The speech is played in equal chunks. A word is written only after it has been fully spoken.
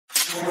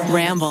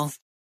Ramble.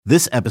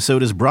 This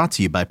episode is brought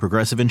to you by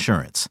Progressive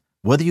Insurance.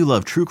 Whether you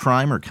love true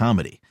crime or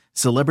comedy,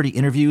 celebrity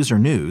interviews or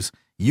news,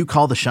 you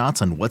call the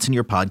shots on what's in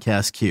your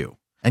podcast queue.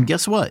 And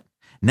guess what?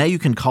 Now you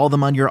can call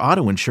them on your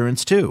auto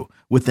insurance too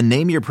with the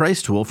Name Your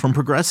Price tool from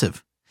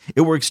Progressive.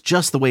 It works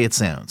just the way it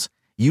sounds.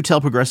 You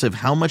tell Progressive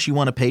how much you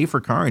want to pay for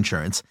car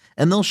insurance,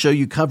 and they'll show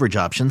you coverage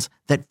options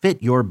that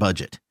fit your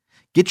budget.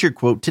 Get your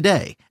quote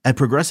today at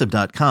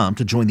Progressive.com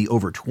to join the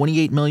over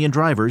 28 million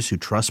drivers who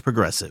trust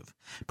Progressive.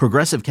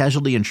 Progressive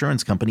Casualty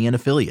Insurance Company and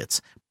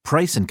Affiliates.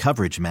 Price and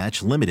coverage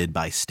match limited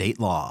by state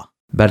law.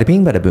 Bada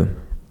bing, bada boom.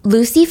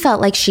 Lucy felt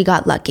like she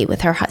got lucky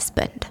with her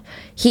husband.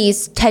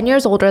 He's 10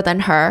 years older than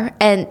her,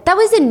 and that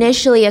was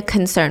initially a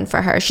concern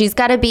for her. She's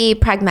got to be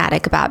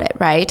pragmatic about it,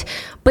 right?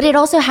 But it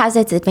also has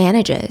its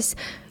advantages.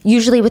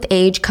 Usually with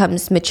age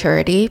comes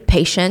maturity,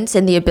 patience,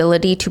 and the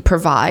ability to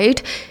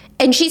provide.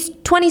 And she's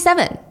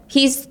 27.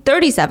 He's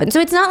 37.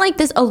 So it's not like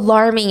this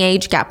alarming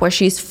age gap where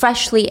she's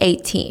freshly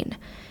 18.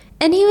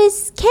 And he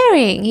was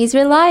caring, he's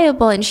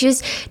reliable, and she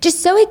was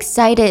just so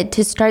excited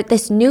to start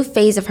this new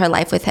phase of her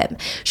life with him.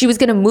 She was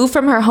gonna move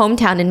from her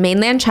hometown in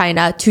mainland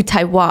China to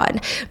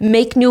Taiwan,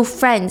 make new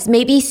friends,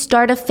 maybe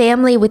start a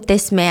family with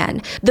this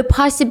man. The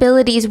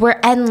possibilities were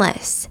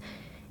endless.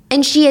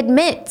 And she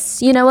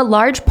admits, a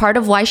large part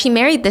of why she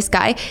married this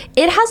guy,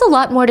 it has a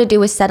lot more to do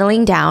with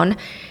settling down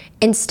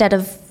instead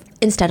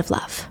of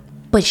love.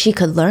 But she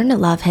could learn to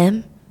love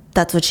him.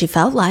 That's what she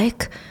felt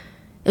like.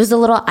 It was a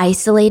little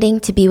isolating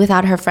to be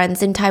without her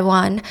friends in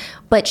Taiwan,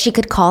 but she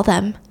could call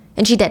them.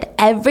 And she did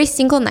every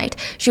single night.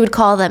 She would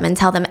call them and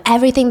tell them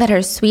everything that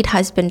her sweet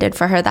husband did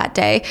for her that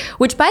day,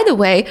 which, by the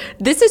way,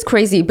 this is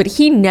crazy, but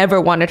he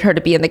never wanted her to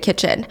be in the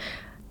kitchen.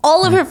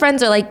 All of her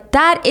friends are like,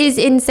 that is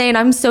insane.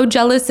 I'm so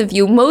jealous of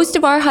you. Most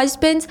of our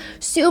husbands,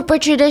 super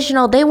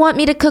traditional. They want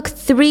me to cook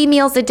 3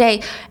 meals a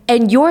day.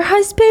 And your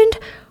husband,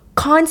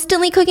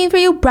 constantly cooking for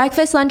you,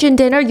 breakfast, lunch, and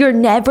dinner. You're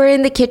never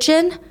in the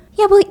kitchen.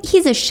 Yeah, well,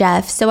 he's a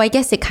chef, so I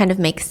guess it kind of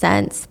makes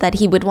sense that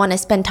he would want to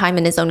spend time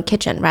in his own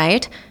kitchen,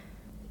 right?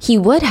 He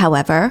would,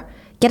 however,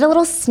 get a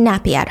little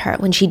snappy at her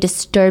when she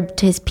disturbed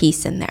his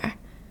peace in there.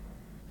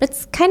 But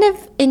it's kind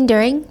of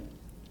enduring.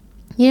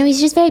 He's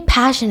just very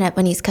passionate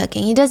when he's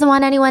cooking. He doesn't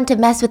want anyone to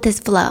mess with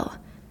his flow.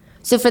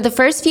 So for the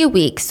first few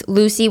weeks,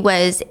 Lucy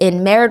was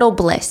in marital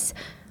bliss.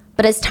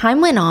 But as time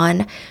went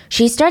on,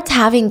 she starts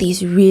having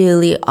these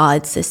really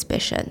odd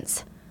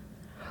suspicions.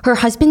 Her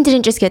husband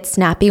didn't just get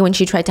snappy when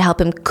she tried to help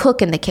him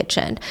cook in the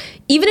kitchen.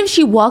 Even if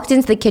she walked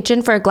into the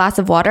kitchen for a glass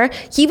of water,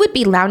 he would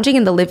be lounging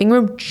in the living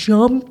room,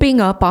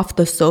 jumping up off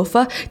the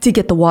sofa to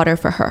get the water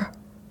for her.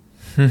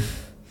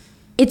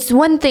 It's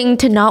one thing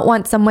to not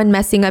want someone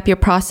messing up your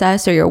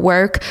process or your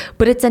work,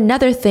 but it's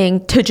another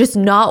thing to just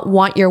not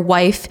want your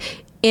wife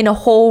in a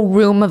whole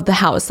room of the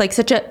house, like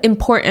such an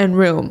important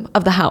room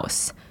of the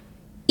house.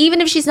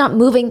 Even if she's not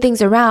moving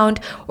things around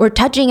or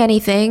touching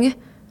anything,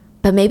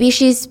 but maybe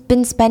she's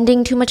been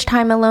spending too much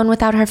time alone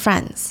without her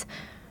friends.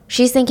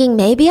 She's thinking,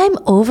 maybe I'm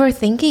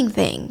overthinking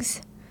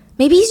things.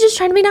 Maybe he's just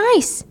trying to be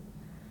nice.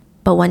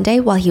 But one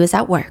day while he was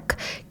at work,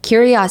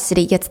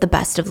 curiosity gets the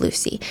best of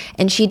Lucy,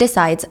 and she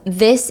decides,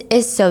 this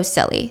is so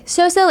silly.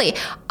 So silly.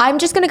 I'm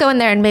just going to go in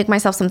there and make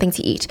myself something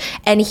to eat.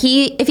 And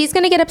if he's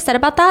going to get upset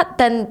about that,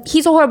 then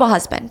he's a horrible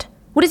husband.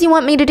 What does he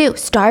want me to do?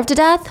 Starve to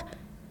death?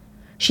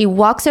 She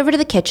walks over to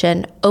the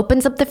kitchen,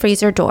 opens up the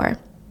freezer door.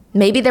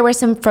 Maybe there were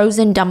some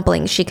frozen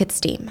dumplings she could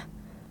steam.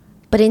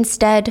 But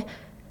instead,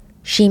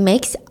 she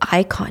makes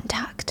eye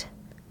contact.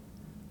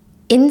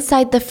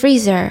 Inside the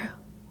freezer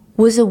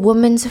was a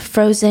woman's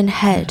frozen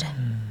head.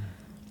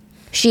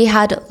 She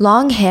had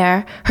long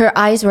hair, her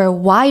eyes were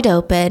wide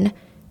open,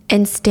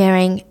 and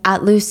staring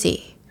at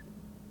Lucy.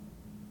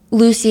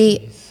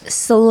 Lucy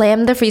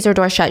slammed the freezer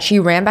door shut. She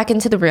ran back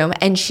into the room,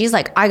 and she's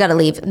like, I gotta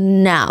leave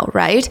now,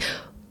 right?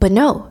 But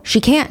no,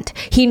 she can't.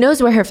 He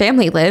knows where her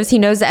family lives. He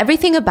knows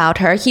everything about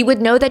her. He would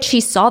know that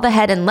she saw the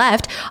head and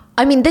left.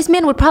 I mean, this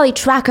man would probably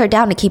track her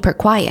down to keep her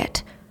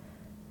quiet.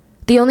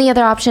 The only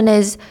other option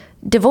is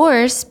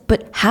divorce,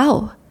 but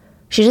how?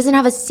 She doesn't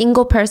have a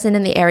single person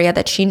in the area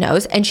that she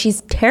knows, and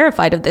she's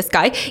terrified of this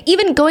guy.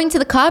 Even going to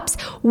the cops,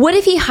 what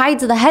if he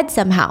hides the head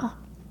somehow?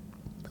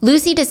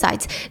 Lucy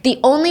decides the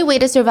only way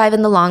to survive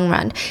in the long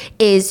run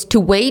is to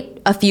wait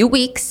a few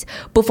weeks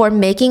before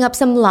making up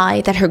some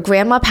lie that her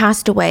grandma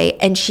passed away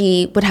and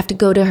she would have to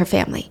go to her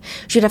family.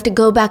 She would have to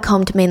go back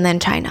home to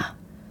mainland China.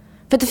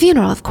 For the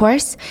funeral, of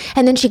course.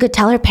 And then she could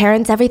tell her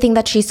parents everything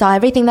that she saw,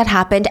 everything that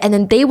happened, and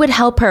then they would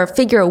help her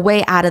figure a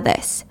way out of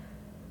this.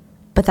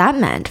 But that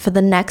meant for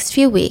the next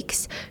few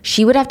weeks,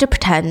 she would have to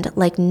pretend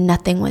like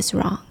nothing was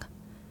wrong.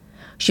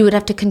 She would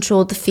have to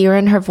control the fear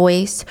in her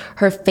voice,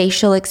 her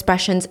facial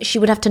expressions. She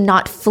would have to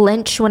not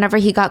flinch whenever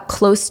he got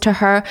close to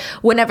her.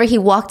 Whenever he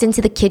walked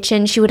into the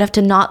kitchen, she would have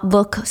to not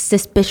look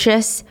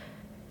suspicious.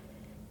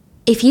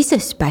 If he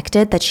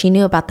suspected that she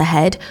knew about the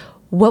head,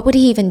 what would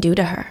he even do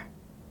to her?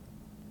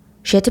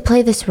 She had to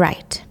play this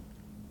right.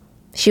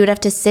 She would have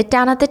to sit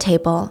down at the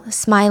table,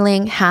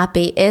 smiling,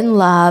 happy, in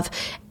love,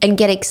 and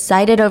get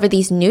excited over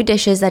these new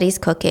dishes that he's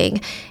cooking,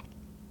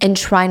 and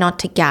try not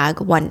to gag,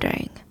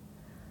 wondering,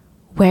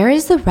 Where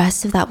is the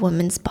rest of that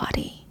woman's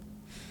body?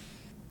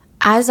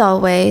 As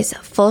always,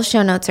 full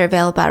show notes are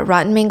available at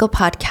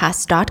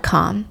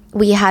rottenmangopodcast.com.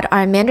 We had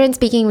our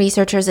Mandarin-speaking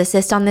researchers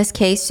assist on this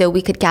case so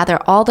we could gather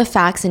all the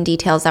facts and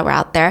details that were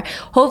out there.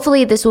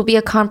 Hopefully, this will be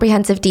a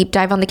comprehensive deep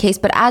dive on the case,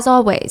 but as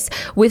always,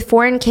 with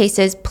foreign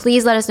cases,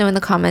 please let us know in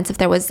the comments if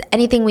there was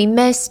anything we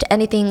missed,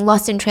 anything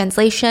lost in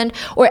translation,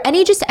 or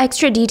any just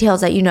extra details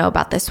that you know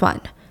about this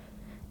one.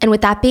 And with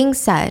that being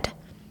said,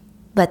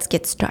 let's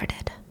get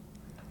started.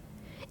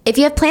 If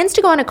you have plans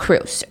to go on a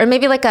cruise, or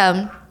maybe like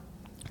a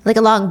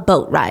long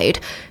boat ride,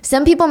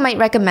 some people might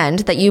recommend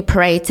that you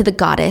pray to the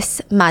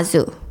goddess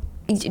Mazu.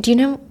 Do you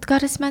know the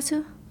goddess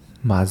Mazu?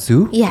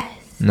 Mazu?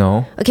 Yes.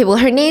 No. Okay, well,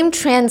 her name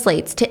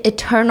translates to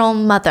Eternal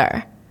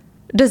Mother.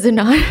 Does it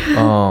not?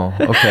 Oh,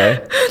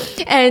 okay.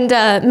 And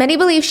many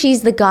believe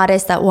she's the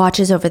goddess that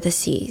watches over the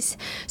seas.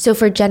 So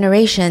for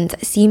generations,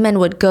 seamen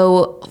would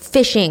go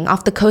fishing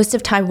off the coast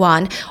of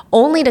Taiwan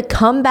only to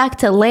come back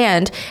to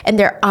land and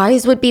their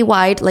eyes would be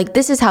wide. Like,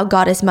 this is how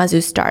goddess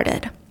Mazu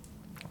started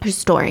her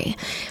story.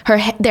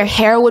 Their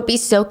hair would be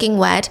soaking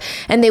wet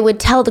and they would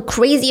tell the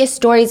craziest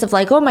stories of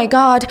like, oh my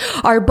God,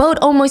 our boat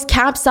almost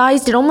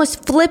capsized, it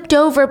almost flipped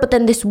over, but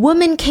then this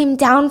woman came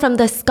down from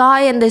the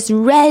sky in this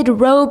red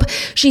robe.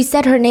 She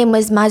said her name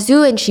was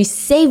Mazu and she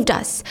saved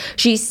us.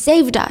 She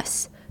saved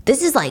us.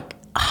 This is like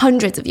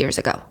hundreds of years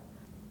ago.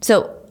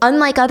 So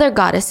unlike other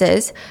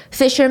goddesses,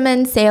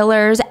 fishermen,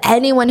 sailors,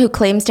 anyone who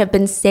claims to have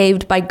been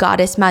saved by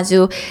goddess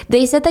Mazu,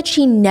 they said that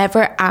she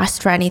never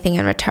asked for anything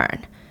in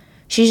return.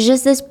 She's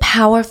just this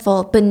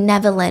powerful,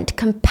 benevolent,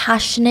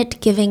 compassionate,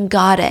 giving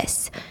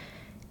goddess.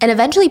 And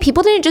eventually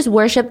people didn't just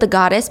worship the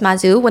goddess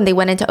Mazu when they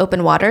went into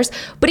open waters,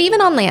 but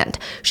even on land.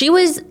 She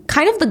was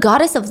kind of the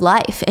goddess of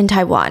life in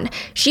Taiwan.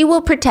 She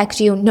will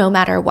protect you no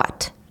matter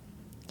what.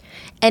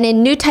 And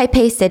in New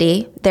Taipei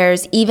City,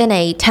 there's even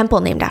a temple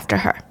named after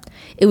her.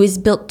 It was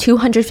built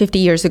 250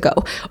 years ago.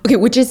 Okay,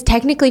 which is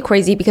technically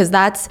crazy because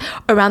that's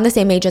around the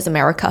same age as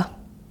America.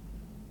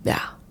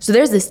 Yeah. So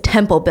there's this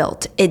temple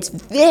built. It's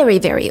very,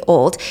 very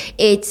old.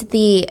 It's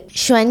the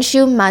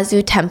Xuanshu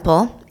Mazu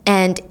Temple.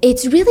 And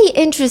it's really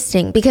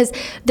interesting because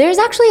there's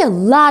actually a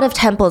lot of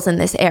temples in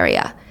this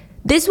area.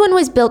 This one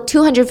was built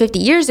 250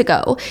 years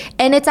ago,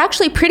 and it's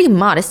actually pretty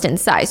modest in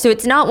size. So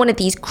it's not one of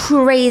these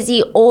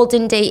crazy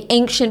olden day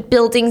ancient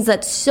buildings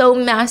that's so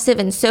massive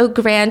and so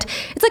grand.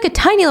 It's like a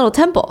tiny little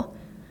temple.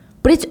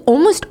 But it's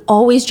almost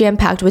always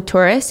jam-packed with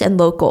tourists and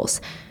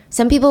locals.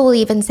 Some people will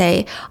even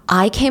say,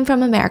 I came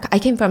from America, I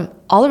came from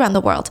all around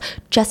the world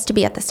just to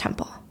be at this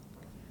temple.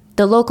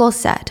 The locals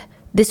said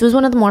this was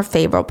one of the more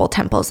favorable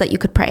temples that you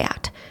could pray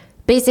at.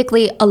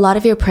 Basically, a lot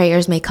of your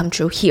prayers may come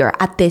true here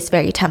at this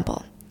very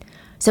temple.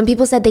 Some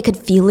people said they could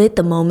feel it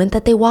the moment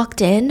that they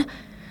walked in.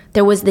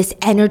 There was this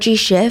energy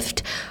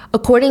shift.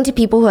 According to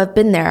people who have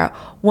been there,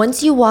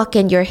 once you walk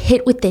in, you're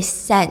hit with this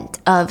scent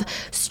of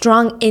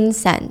strong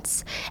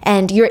incense.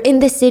 And you're in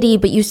the city,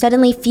 but you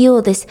suddenly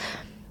feel this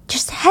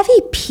just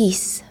heavy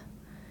peace.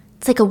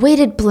 It's like a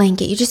weighted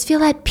blanket. You just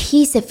feel at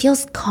peace. It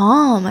feels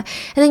calm. And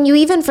then you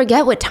even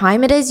forget what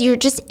time it is. You're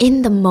just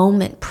in the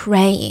moment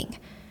praying.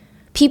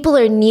 People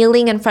are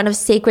kneeling in front of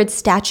sacred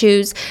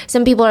statues.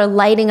 Some people are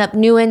lighting up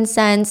new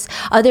incense.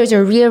 Others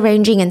are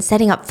rearranging and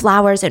setting up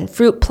flowers and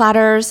fruit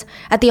platters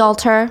at the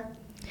altar.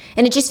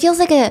 And it just feels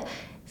like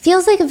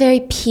a very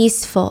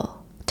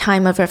peaceful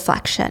time of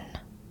reflection.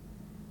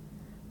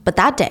 But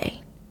that day,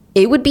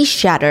 it would be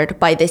shattered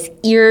by this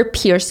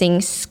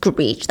ear-piercing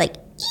screech, like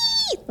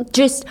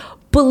just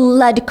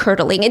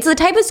blood-curdling. It's the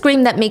type of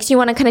scream that makes you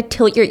want to kind of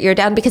tilt your ear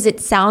down because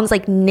it sounds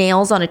like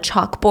nails on a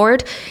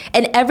chalkboard.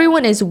 And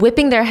everyone is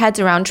whipping their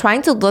heads around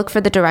trying to look for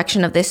the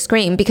direction of this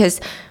scream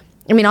because,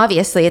 I mean,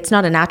 obviously it's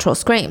not a natural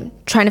scream,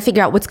 trying to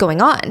figure out what's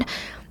going on.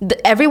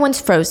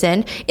 Everyone's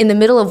frozen in the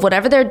middle of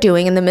whatever they're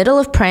doing, in the middle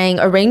of praying,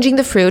 arranging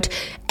the fruit.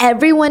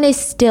 Everyone is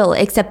still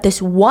except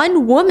this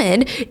one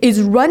woman is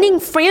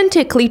running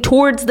frantically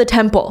towards the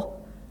temple.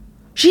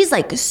 She's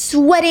like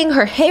sweating,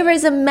 her hair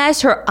is a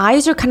mess, her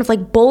eyes are kind of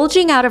like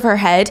bulging out of her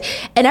head,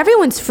 and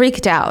everyone's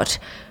freaked out.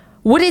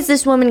 What is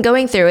this woman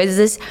going through?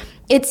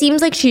 It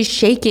seems like she's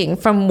shaking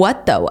from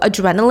what though?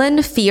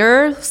 Adrenaline,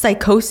 fear,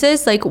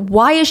 psychosis? Like,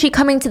 why is she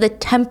coming to the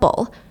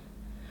temple?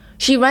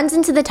 She runs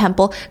into the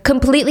temple,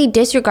 completely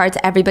disregards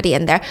everybody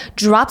in there,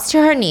 drops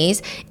to her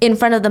knees in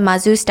front of the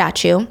Mazu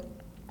statue,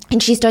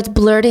 and she starts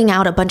blurting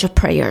out a bunch of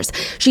prayers.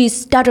 She's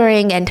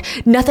stuttering and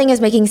nothing is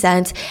making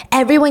sense.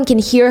 Everyone can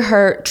hear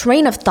her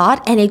train of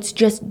thought and it's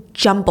just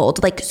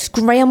jumbled, like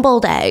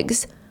scrambled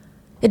eggs.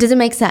 It doesn't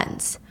make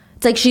sense.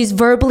 It's like she's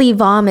verbally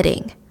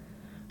vomiting.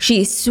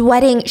 She's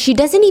sweating. She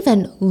doesn't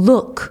even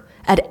look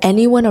at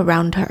anyone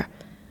around her.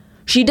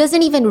 She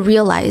doesn't even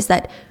realize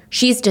that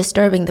she's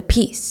disturbing the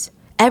peace.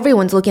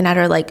 Everyone's looking at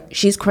her like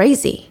she's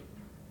crazy.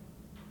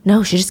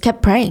 No, she just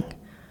kept praying,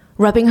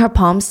 rubbing her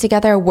palms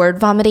together, word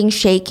vomiting,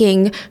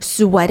 shaking,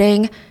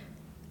 sweating,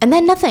 and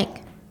then nothing.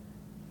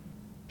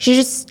 She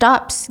just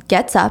stops,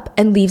 gets up,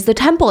 and leaves the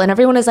temple. And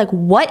everyone is like,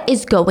 what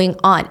is going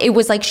on? It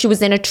was like she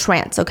was in a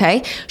trance,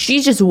 okay?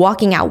 She's just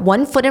walking out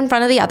one foot in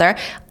front of the other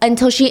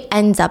until she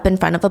ends up in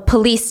front of a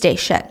police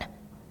station.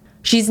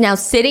 She's now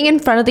sitting in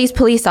front of these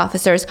police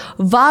officers,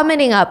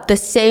 vomiting up the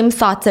same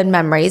thoughts and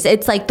memories.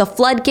 It's like the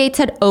floodgates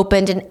had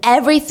opened and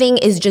everything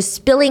is just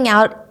spilling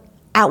out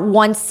at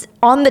once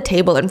on the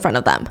table in front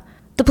of them.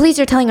 The police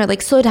are telling her,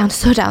 like, slow down,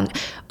 slow down.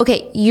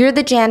 Okay, you're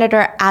the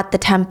janitor at the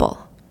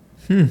temple.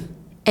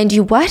 And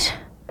you what?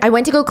 I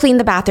went to go clean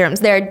the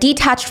bathrooms. They're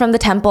detached from the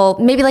temple,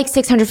 maybe like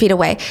 600 feet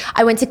away.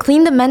 I went to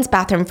clean the men's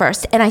bathroom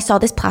first, and I saw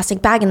this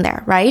plastic bag in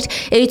there, right?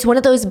 It's one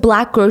of those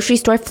black grocery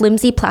store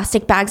flimsy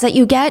plastic bags that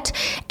you get,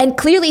 and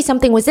clearly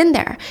something was in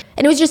there.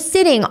 And it was just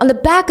sitting on the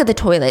back of the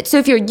toilet. So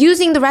if you're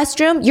using the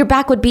restroom, your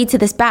back would be to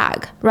this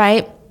bag,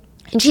 right?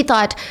 And she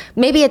thought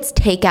maybe it's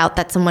takeout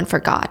that someone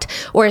forgot,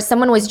 or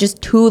someone was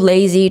just too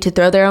lazy to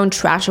throw their own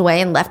trash away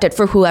and left it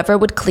for whoever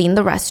would clean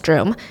the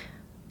restroom.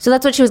 So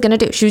that's what she was going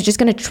to do. She was just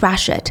going to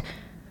trash it.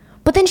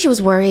 But then she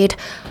was worried,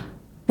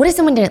 what if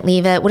someone didn't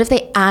leave it? What if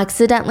they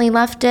accidentally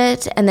left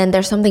it and then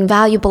there's something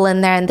valuable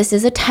in there and this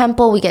is a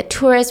temple, we get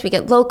tourists, we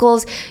get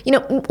locals. You know,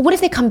 what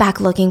if they come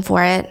back looking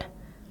for it?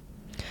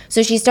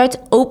 So she starts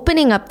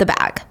opening up the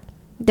bag.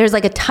 There's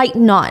like a tight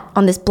knot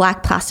on this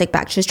black plastic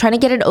bag. She's trying to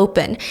get it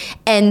open.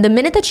 And the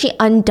minute that she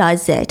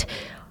undoes it,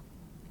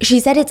 she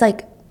said it's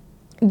like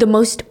the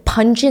most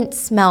pungent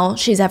smell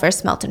she's ever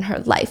smelt in her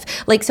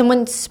life. Like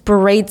someone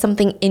sprayed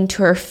something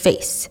into her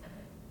face.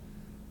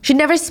 She'd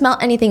never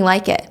smelt anything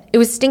like it. It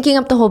was stinking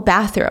up the whole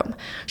bathroom.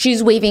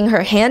 She's waving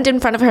her hand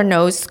in front of her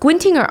nose,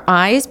 squinting her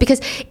eyes,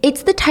 because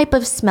it's the type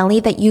of smelly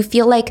that you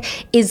feel like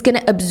is going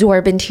to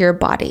absorb into your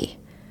body.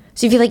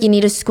 So you feel like you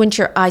need to squint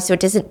your eyes so it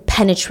doesn't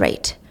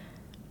penetrate.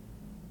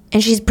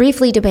 And she's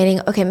briefly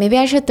debating, okay, maybe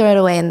I should throw it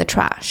away in the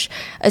trash,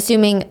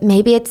 assuming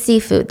maybe it's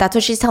seafood. That's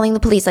what she's telling the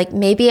police. Like,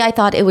 maybe I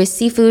thought it was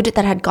seafood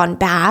that had gone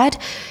bad,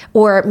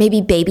 or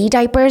maybe baby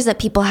diapers that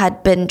people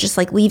had been just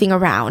like leaving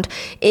around.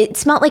 It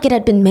smelled like it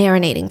had been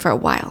marinating for a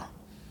while.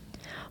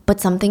 But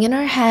something in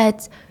her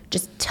head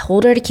just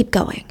told her to keep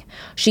going.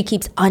 She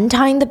keeps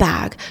untying the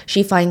bag.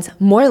 She finds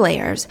more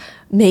layers.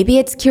 Maybe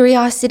it's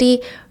curiosity.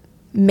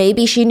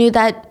 Maybe she knew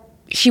that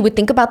she would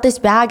think about this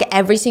bag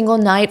every single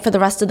night for the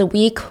rest of the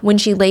week when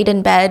she laid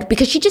in bed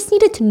because she just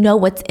needed to know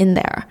what's in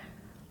there.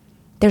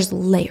 There's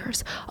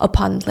layers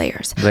upon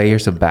layers.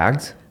 Layers of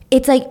bags?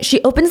 It's like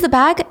she opens the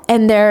bag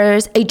and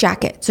there's a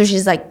jacket. So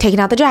she's like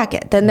taking out the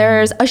jacket. Then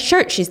there's a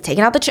shirt. She's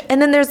taking out the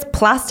and then there's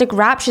plastic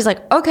wrap. She's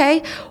like,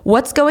 okay,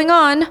 what's going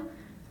on?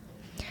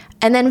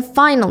 And then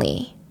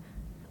finally,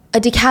 a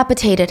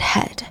decapitated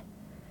head.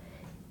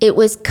 It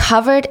was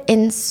covered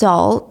in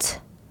salt.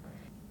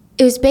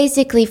 It was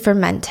basically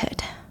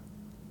fermented.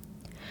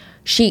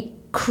 She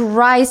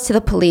cries to the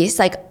police,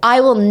 like,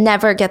 I will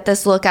never get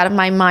this look out of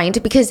my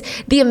mind, because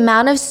the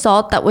amount of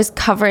salt that was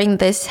covering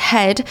this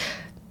head,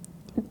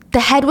 the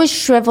head was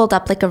shriveled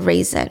up like a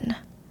raisin.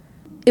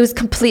 It was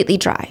completely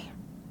dry.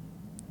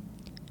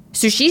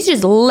 So she's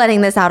just letting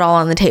this out all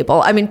on the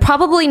table. I mean,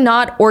 probably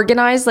not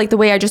organized like the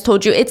way I just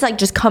told you. It's like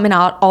just coming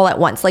out all at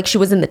once, like she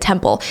was in the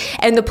temple.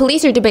 And the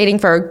police are debating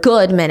for a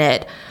good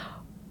minute.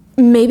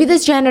 Maybe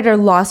this janitor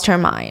lost her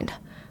mind.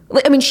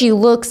 I mean, she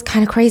looks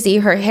kind of crazy.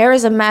 Her hair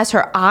is a mess.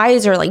 Her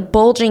eyes are like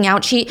bulging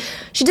out. She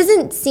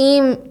doesn't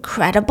seem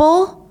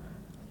credible.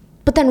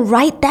 But then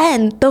right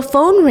then, the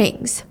phone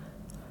rings.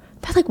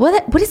 They're like,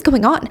 what is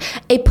going on?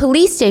 A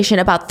police station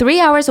about 3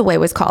 hours away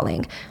was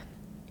calling.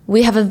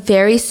 We have a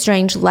very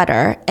strange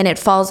letter and it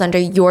falls under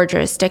your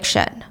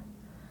jurisdiction.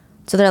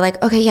 So they're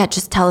like, okay, yeah,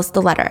 just tell us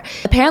the letter.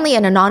 Apparently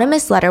an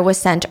anonymous letter was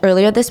sent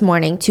earlier this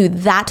morning to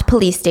that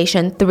police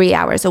station 3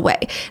 hours away.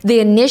 They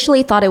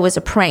initially thought it was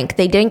a prank.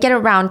 They didn't get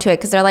around to it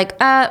because they're like,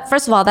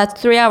 first of all, that's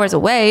 3 hours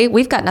away.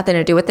 We've got nothing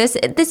to do with this.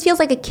 This feels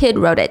like a kid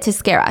wrote it to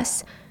scare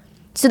us.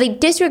 So they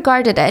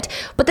disregarded it,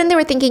 but then they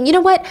were thinking, you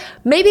know what?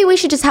 Maybe we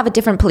should just have a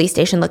different police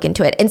station look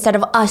into it instead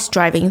of us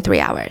driving 3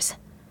 hours.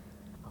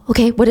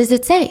 Okay, what does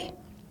it say?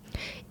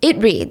 It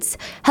reads,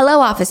 hello,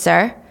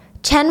 officer.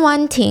 Chen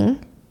Wan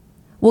Ting.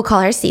 We'll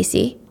call her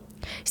Cece.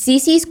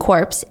 Cece's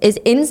corpse is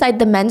inside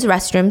the men's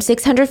restroom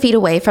 600 feet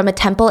away from a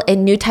temple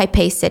in New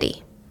Taipei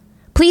City.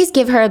 Please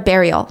give her a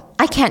burial.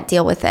 I can't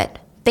deal with it.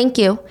 Thank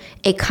you.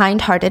 A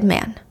kind-hearted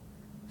man.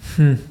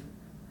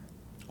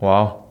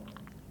 Wow.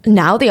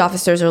 Now the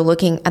officers are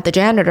looking at the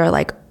janitor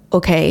like,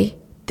 okay,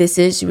 this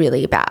is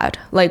really bad.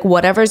 Like,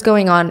 whatever's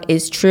going on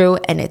is true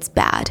and it's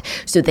bad.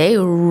 So they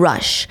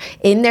rush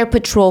in their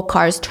patrol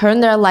cars, turn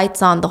their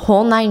lights on, the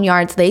whole 9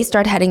 yards. They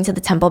start heading to the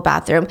temple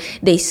bathroom.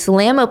 They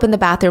slam open the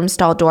bathroom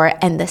stall door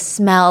and the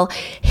smell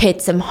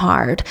hits them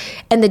hard.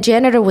 And the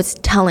janitor was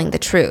telling the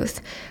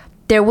truth.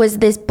 There was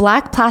this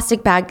black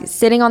plastic bag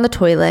sitting on the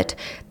toilet.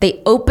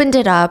 They opened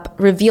it up,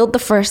 revealed the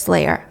first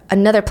layer,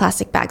 another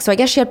plastic bag. So I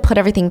guess she had put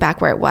everything back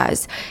where it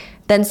was.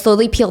 Then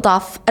slowly peeled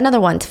off another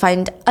one to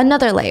find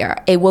another layer,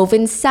 a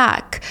woven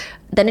sack,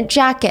 then a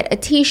jacket, a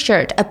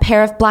t-shirt, a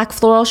pair of black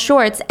floral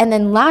shorts, and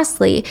then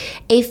lastly,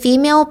 a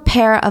female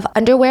pair of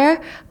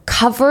underwear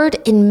covered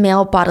in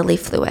male bodily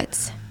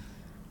fluids.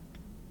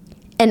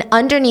 And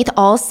underneath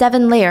all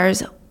 7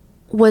 layers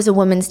was a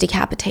woman's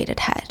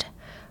decapitated head,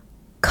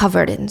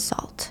 covered in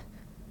salt,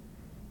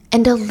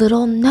 and a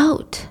little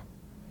note.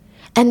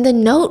 And the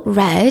note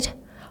read,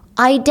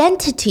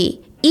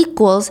 "Identity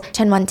equals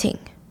Chen Wanting."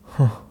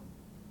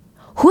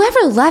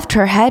 Whoever left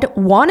her head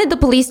wanted the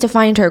police to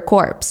find her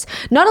corpse.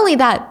 Not only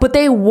that, but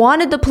they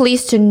wanted the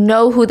police to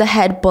know who the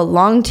head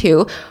belonged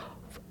to.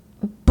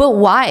 But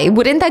why?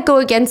 Wouldn't that go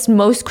against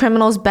most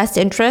criminals' best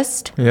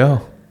interest? Yeah.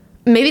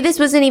 Maybe this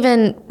wasn't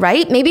even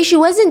right. Maybe she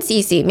wasn't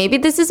Cece. Maybe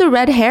this is a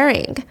red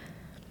herring.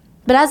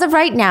 But as of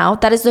right now,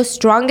 that is the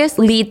strongest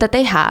lead that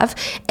they have.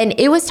 And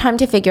it was time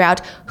to figure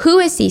out who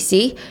is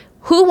Cece,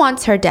 who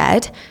wants her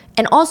dead,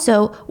 and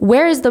also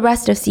where is the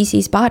rest of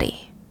Cece's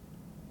body.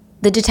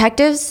 The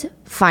detectives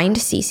find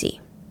Cece.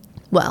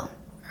 Well,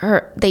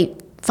 they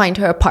find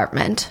her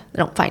apartment. They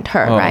don't find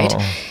her, right?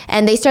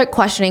 And they start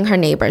questioning her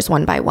neighbors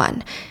one by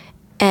one.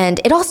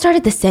 And it all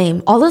started the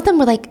same. All of them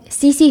were like,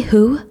 "Cece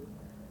who?"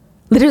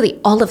 Literally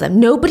all of them.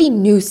 Nobody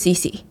knew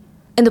Cece.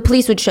 And the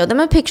police would show them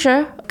a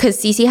picture because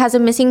Cece has a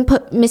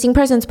missing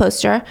persons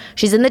poster.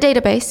 She's in the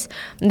database.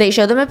 They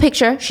show them a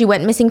picture. She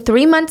went missing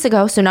 3 months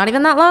ago, so not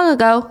even that long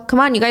ago.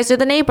 Come on, you guys are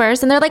the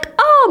neighbors. And they're like,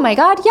 "Oh my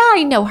God, yeah,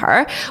 I know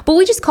her. But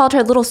we just called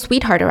her Little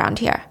Sweetheart around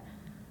here."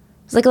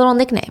 It's like a little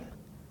nickname.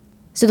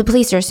 So the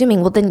police are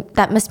assuming, well, then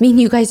that must mean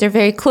you guys are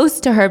very close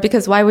to her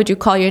because why would you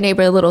call your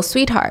neighbor a Little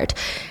Sweetheart?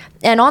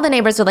 And all the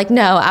neighbors are like,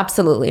 "No,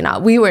 absolutely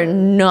not. We were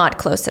not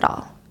close at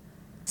all."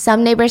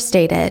 Some neighbors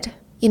stated,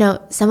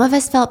 some of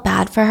us felt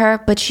bad for her,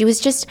 but she was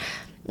just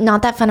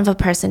not that fun of a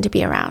person to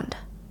be around.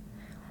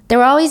 There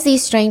were always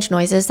these strange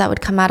noises that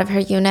would come out of her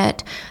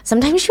unit.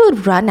 Sometimes she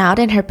would run out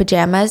in her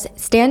pajamas,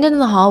 stand in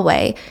the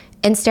hallway,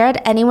 and stare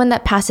at anyone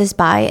that passes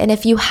by. And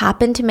if you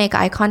happened to make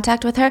eye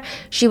contact with her,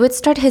 she would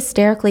start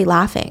hysterically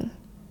laughing.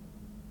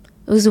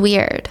 It was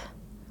weird.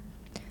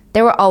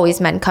 There were always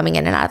men coming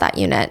in and out of that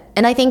unit,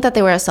 and I think that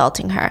they were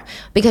assaulting her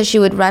because she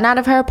would run out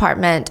of her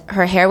apartment,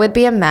 her hair would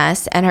be a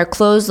mess, and her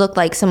clothes looked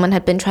like someone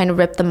had been trying to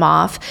rip them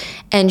off,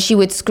 and she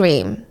would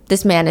scream,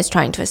 "This man is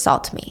trying to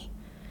assault me."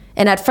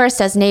 And at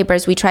first, as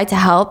neighbors, we tried to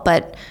help,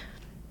 but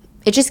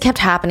it just kept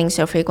happening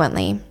so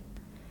frequently.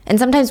 And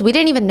sometimes we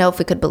didn't even know if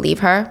we could believe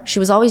her. She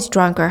was always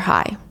drunk or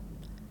high.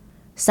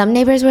 Some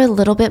neighbors were a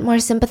little bit more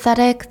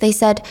sympathetic. They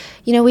said,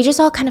 we just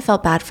all kind of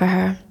felt bad for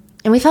her,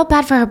 and we felt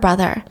bad for her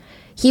brother.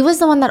 He was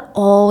the one that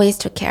always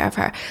took care of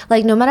her.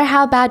 Like, no matter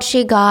how bad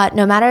she got,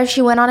 no matter if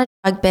she went on a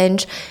drug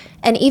binge,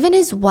 and even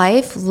his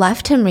wife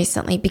left him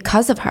recently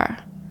because of her.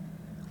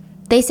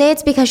 They say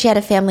it's because she had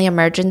a family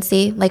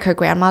emergency, like her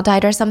grandma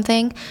died or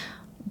something,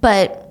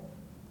 but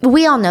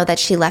we all know that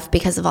she left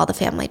because of all the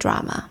family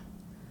drama.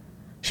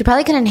 She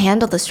probably couldn't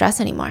handle the stress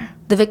anymore.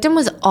 The victim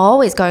was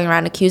always going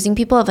around accusing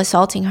people of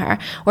assaulting her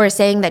or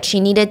saying that she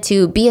needed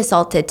to be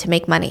assaulted to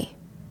make money.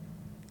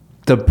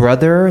 The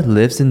brother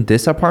lives in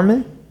this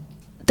apartment?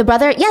 The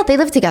brother, yeah, they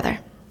live together.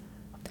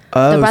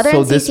 Oh, the brother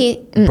so and this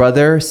Cece,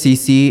 brother,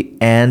 Cece,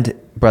 and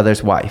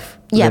brother's wife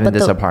live in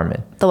this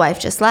apartment. The wife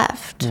just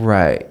left.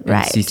 Right.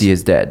 And Cece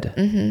is dead.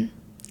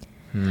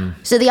 Mm-hmm.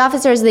 So the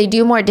officers, they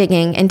do more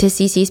digging into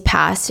Cece's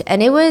past,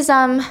 and it was,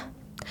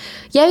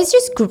 it was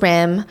just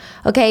grim.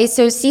 Okay,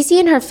 so Cece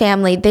and her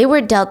family, they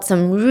were dealt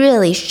some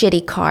really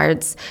shitty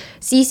cards.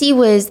 Cece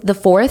was the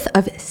 4th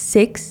of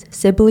 6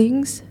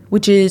 siblings,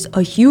 which is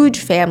a huge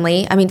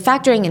family. I mean,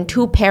 factoring in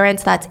 2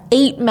 parents, that's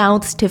 8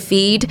 mouths to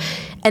feed,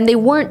 and they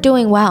weren't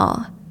doing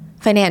well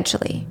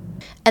financially.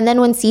 And then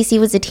when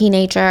Cece was a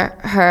teenager,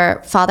 her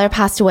father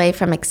passed away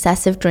from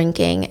excessive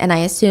drinking and I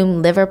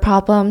assume liver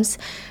problems.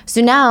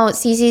 So now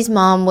Cece's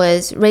mom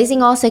was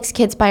raising all 6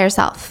 kids by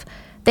herself.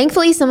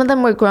 Thankfully, some of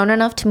them were grown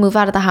enough to move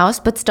out of the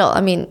house, but still,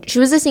 she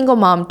was a single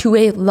mom to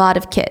a lot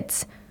of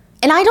kids.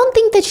 And I don't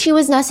think that she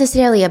was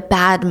necessarily a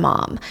bad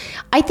mom.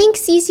 I think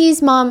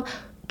Cece's mom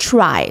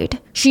tried.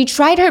 She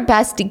tried her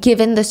best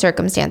given the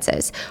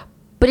circumstances,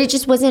 but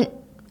it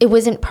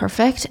wasn't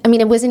perfect.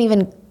 It wasn't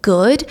even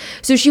good.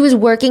 So she was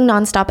working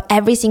nonstop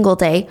every single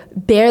day,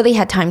 barely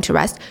had time to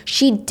rest.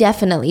 She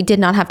definitely did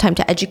not have time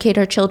to educate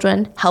her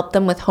children, help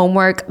them with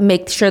homework,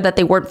 make sure that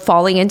they weren't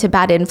falling into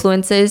bad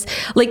influences.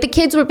 Like, the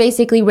kids were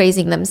basically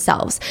raising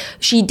themselves.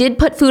 She did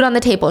put food on the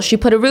table. She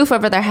put a roof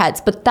over their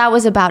heads, but that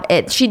was about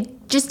it. She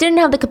just didn't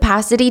have the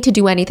capacity to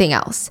do anything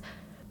else.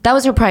 That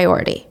was her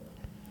priority.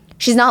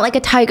 She's not like a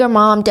tiger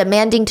mom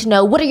demanding to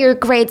know, what are your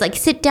grades? Like,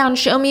 sit down,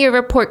 show me your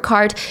report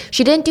card.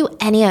 She didn't do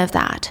any of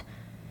that.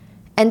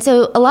 And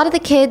so a lot of the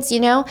kids,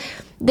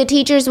 the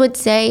teachers would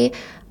say,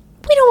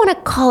 we don't want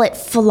to call it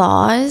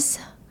flaws,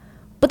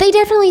 but they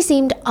definitely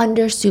seemed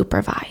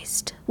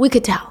undersupervised. We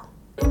could tell.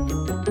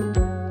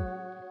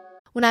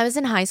 When I was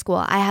in high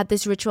school, I had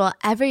this ritual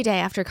every day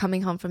after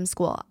coming home from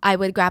school. I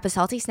would grab a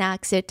salty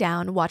snack, sit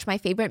down, watch my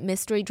favorite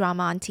mystery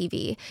drama on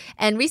TV.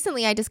 And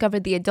recently I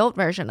discovered the adult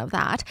version of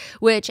that,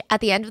 which at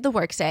the end of the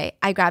workday,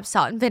 I grab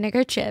salt and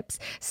vinegar chips,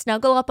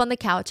 snuggle up on the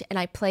couch, and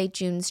I play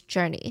June's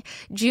Journey.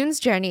 June's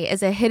Journey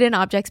is a hidden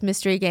objects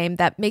mystery game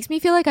that makes me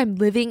feel like I'm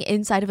living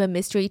inside of a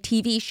mystery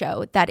TV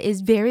show that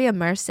is very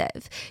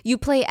immersive. You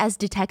play as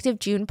Detective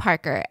June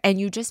Parker,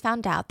 and you just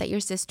found out that your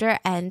sister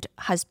and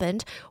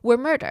husband were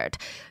murdered.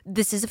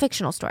 This is a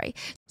fictional story.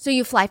 So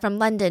you fly from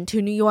London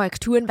to New York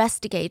to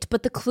investigate,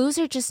 but the clues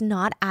are just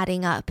not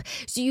adding up.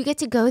 So you get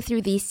to go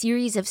through these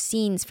series of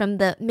scenes from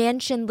the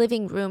mansion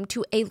living room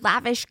to a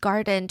lavish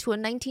garden to a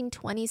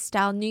 1920s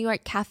style New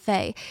York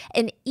cafe.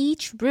 In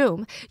each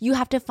room, you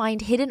have to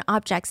find hidden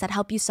objects that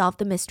help you solve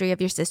the mystery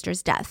of your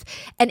sister's death.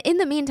 And in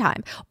the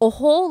meantime, a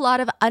whole lot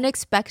of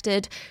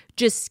unexpected,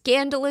 just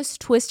scandalous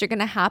twists are going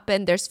to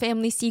happen. There's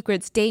family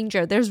secrets,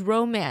 danger, there's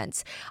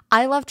romance.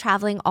 I love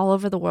traveling all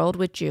over the world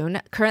with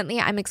June.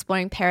 Currently, I'm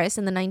exploring Paris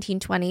in the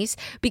 1920s.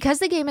 Because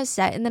the game is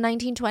set in the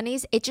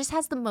 1920s, it just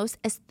has the most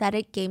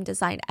aesthetic game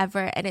design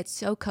ever, and it's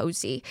so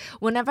cozy.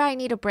 Whenever I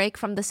need a break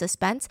from the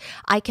suspense,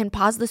 I can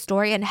pause the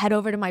story and head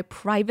over to my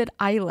private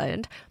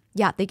island.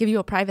 Yeah, they give you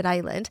a private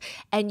island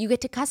and you get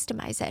to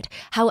customize it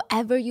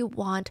however you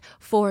want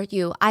for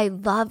you. I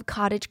love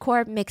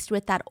cottagecore mixed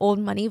with that old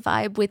money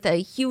vibe with a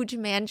huge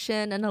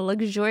mansion and a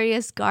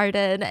luxurious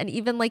garden and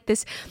even like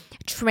this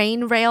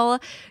train rail.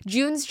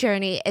 June's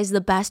Journey is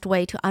the best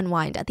way to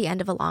unwind at the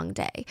end of a long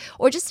day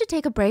or just to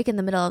take a break in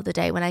the middle of the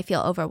day when I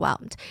feel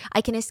overwhelmed.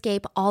 I can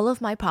escape all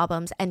of my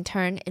problems and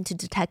turn into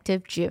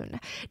Detective June.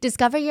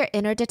 Discover your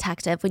inner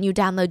detective when you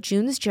download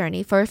June's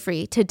Journey for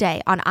free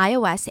today on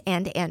iOS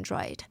and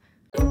Android.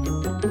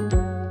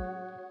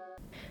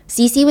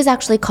 Cece was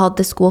actually called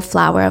the school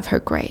flower of her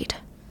grade.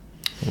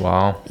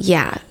 Wow.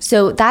 Yeah,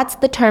 so that's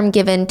the term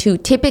given to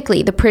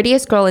typically the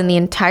prettiest girl in the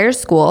entire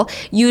school.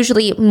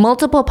 Usually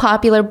multiple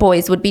popular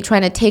boys would be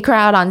trying to take her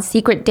out on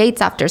secret dates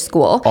after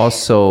school.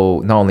 Also,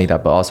 not only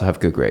that, but also have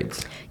good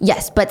grades.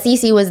 Yes, but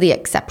Cece was the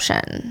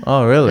exception.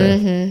 Oh, really?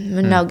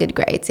 Mm-hmm. No good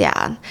grades,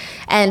 yeah.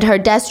 And her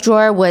desk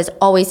drawer was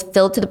always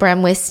filled to the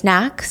brim with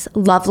snacks,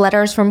 love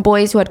letters from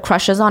boys who had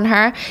crushes on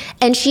her,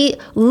 and she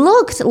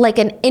looked like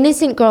an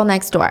innocent girl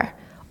next door.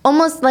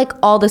 Almost like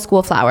all the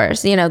school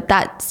flowers, you know,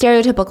 that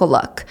stereotypical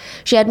look.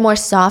 She had more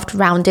soft,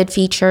 rounded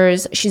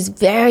features. She's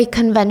very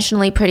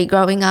conventionally pretty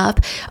growing up.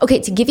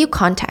 Okay, to give you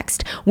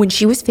context, when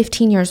she was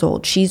 15 years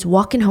old, she's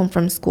walking home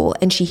from school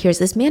and she hears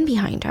this man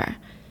behind her.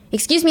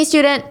 "Excuse me,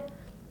 student.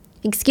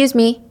 Excuse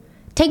me.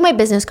 Take my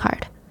business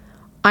card.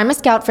 I'm a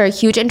scout for a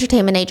huge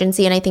entertainment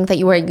agency and I think that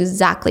you are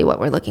exactly what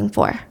we're looking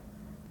for."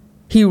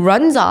 He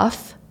runs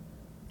off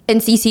and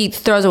Cece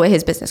throws away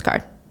his business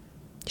card.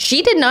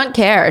 She did not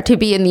care to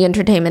be in the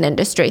entertainment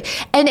industry.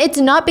 And it's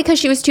not because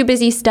she was too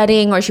busy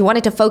studying or she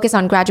wanted to focus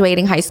on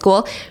graduating high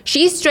school.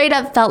 She straight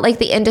up felt like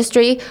the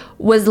industry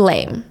was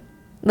lame.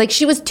 Like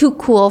she was too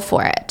cool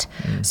for it.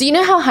 So you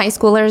know how high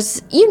schoolers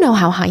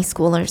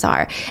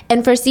are.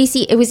 And for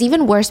Cece, it was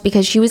even worse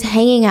because she was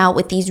hanging out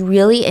with these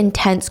really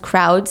intense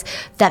crowds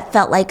that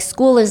felt like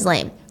school is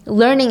lame.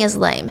 Learning is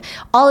lame.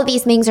 All of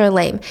these things are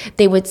lame.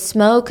 They would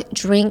smoke,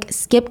 drink,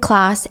 skip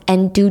class,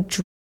 and do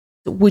drugs,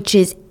 which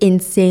is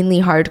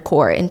insanely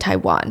hardcore in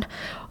Taiwan.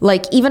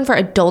 Like even for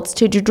adults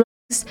to do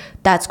drugs,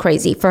 that's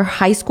crazy. For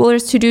high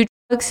schoolers to do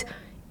drugs,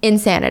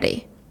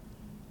 insanity.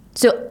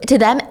 So to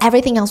them,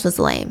 everything else was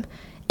lame.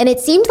 And it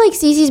seemed like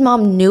Cece's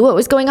mom knew what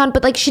was going on,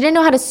 but like she didn't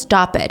know how to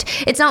stop it.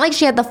 It's not like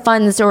she had the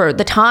funds or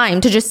the time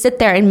to just sit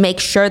there and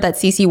make sure that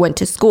Cece went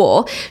to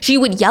school. She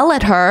would yell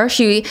at her,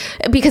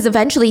 because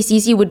eventually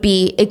Cece would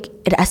be, it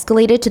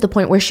escalated to the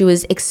point where she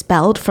was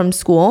expelled from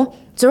school.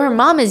 So her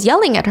mom is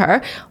yelling at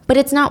her, but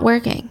it's not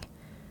working.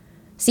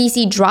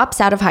 Cece drops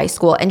out of high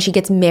school and she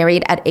gets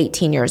married at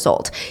 18 years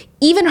old.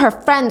 Even her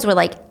friends were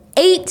like,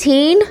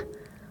 18?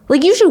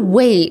 Like you should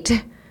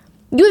wait.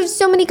 You have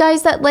so many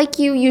guys that like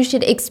you. You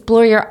should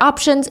explore your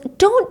options.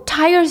 Don't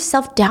tie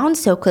yourself down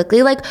so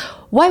quickly. Like,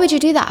 why would you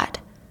do that?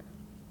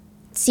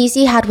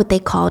 Cece had what they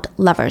called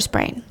lover's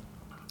brain.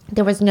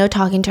 There was no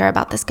talking to her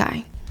about this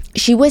guy.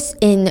 She was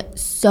in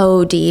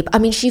so deep. I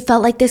mean, she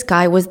felt like this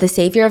guy was the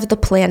savior of the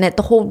planet,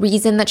 the whole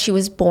reason that she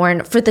was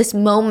born for this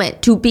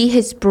moment, to be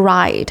his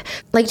bride.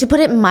 Like, to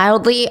put it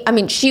mildly, I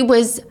mean, she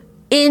was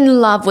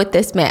in love with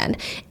this man.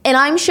 And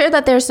I'm sure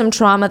that there's some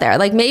trauma there.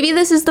 Like maybe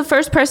this is the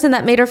first person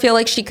that made her feel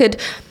like she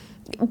could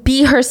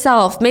be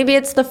herself. Maybe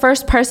it's the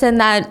first person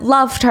that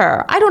loved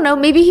her. I don't know.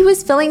 Maybe he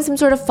was filling some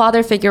sort of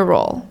father figure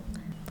role.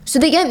 So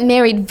they get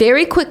married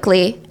very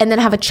quickly and then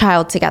have a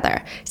child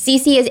together.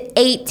 Cece is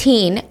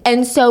 18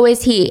 and so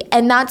is he.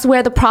 And that's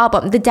where the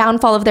problem, the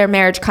downfall of their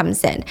marriage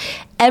comes in.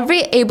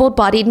 Every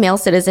able-bodied male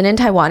citizen in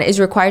Taiwan is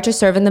required to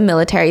serve in the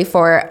military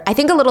for, I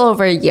think, a little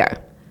over a year.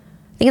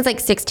 I think it's like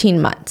 16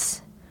 months.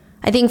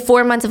 I think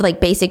 4 months of like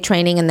basic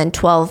training and then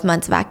 12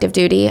 months of active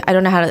duty. I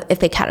don't know if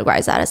they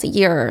categorize that as a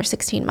year or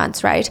 16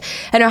 months, right?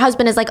 And her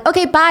husband is like,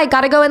 okay, bye,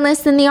 gotta go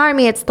enlist in the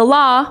army. It's the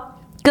law.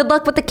 Good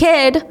luck with the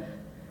kid.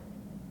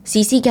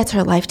 Cece gets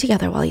her life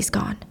together while he's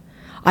gone.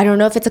 I don't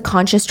know if it's a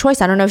conscious choice.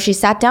 I don't know if she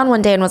sat down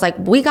one day and was like,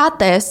 we got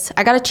this,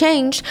 I gotta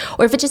change.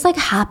 Or if it just like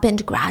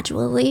happened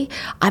gradually.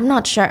 I'm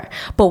not sure.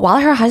 But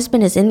while her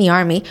husband is in the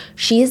army,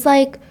 she's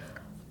like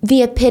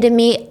the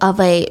epitome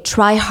of a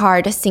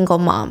try-hard single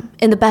mom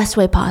in the best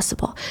way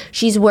possible.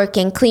 She's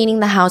working, cleaning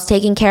the house,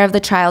 taking care of the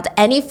child.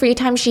 Any free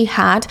time she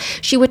had,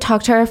 she would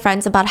talk to her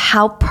friends about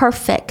how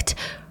perfect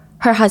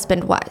her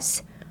husband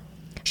was.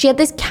 She had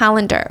this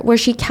calendar where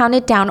she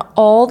counted down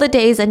all the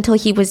days until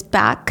he was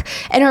back.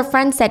 And her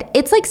friend said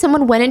it's like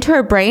someone went into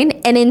her brain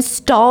and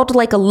installed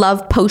like a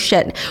love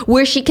potion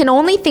where she can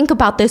only think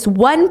about this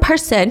one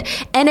person,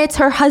 and it's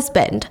her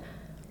husband.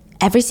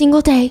 Every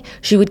single day,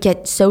 she would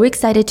get so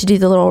excited to do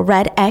the little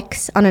red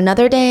X on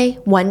another day,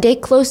 one day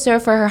closer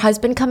for her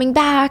husband coming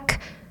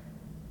back.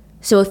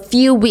 So a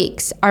few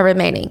weeks are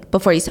remaining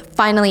before he's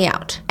finally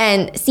out.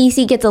 And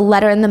Cece gets a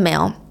letter in the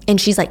mail. And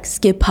she's like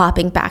skip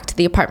hopping back to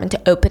the apartment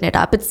to open it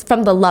up. It's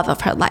from the love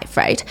of her life,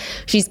 right?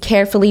 She's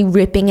carefully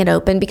ripping it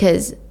open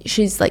because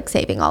she's like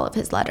saving all of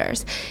his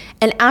letters.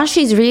 And as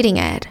she's reading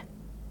it,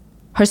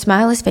 her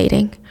smile is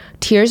fading.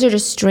 Tears are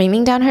just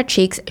streaming down her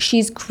cheeks.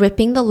 She's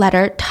gripping the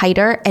letter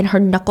tighter and her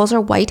knuckles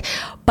are white.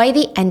 By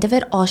the end of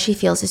it, all she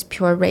feels is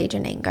pure rage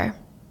and anger.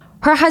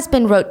 Her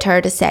husband wrote to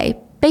her to say,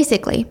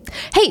 basically,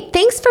 hey,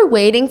 thanks for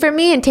waiting for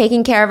me and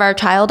taking care of our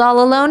child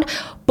all alone.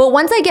 But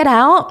once I get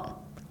out,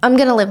 I'm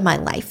going to live my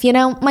life. You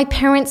know, my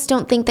parents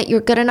don't think that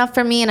you're good enough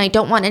for me and I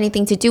don't want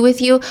anything to do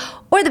with you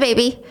or the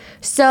baby.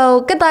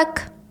 So good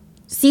luck.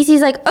 Cece's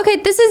like, okay,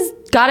 this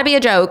has got to be a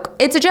joke.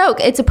 It's a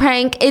joke. It's a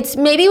prank. It's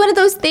maybe one of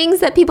those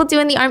things that people do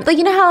in the army. Like,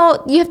 you know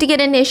how you have to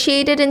get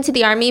initiated into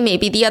the army?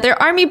 Maybe the other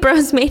army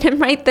bros made him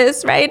write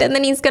this, right? And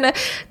then he's going to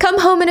come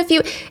home in a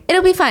few.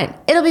 It'll be fine.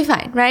 It'll be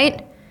fine,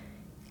 right?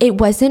 It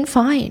wasn't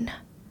fine.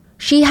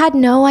 She had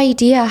no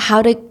idea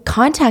how to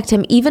contact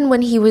him even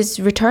when he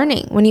was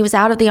returning, when he was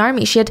out of the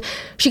army. She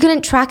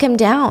couldn't track him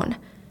down.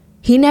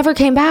 He never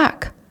came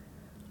back.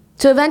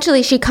 So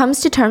eventually she comes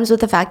to terms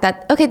with the fact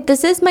that, okay,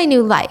 this is my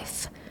new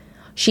life.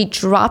 She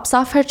drops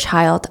off her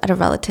child at a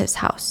relative's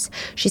house.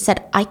 She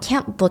said, I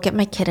can't look at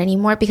my kid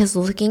anymore because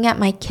looking at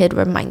my kid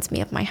reminds me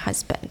of my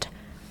husband.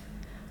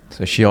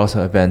 So she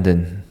also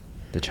abandoned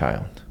the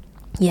child.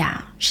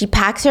 Yeah, she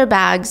packs her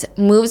bags,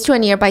 moves to a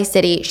nearby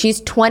city. She's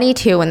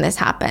 22 when this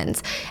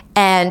happens,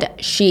 and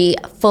she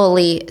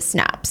fully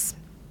snaps.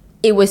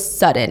 It was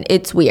sudden.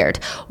 It's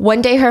weird.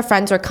 One day her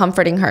friends were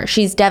comforting her.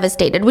 She's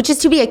devastated, which is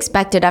to be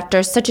expected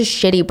after such a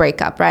shitty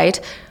breakup, right?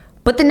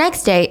 But the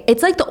next day,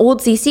 it's like the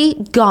old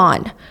Cece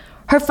gone.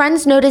 Her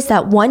friends noticed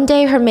that one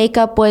day her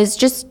makeup was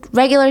just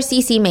regular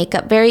Cece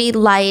makeup, very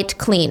light,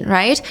 clean,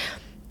 right?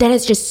 Then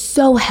it's just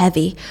so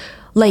heavy.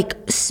 Like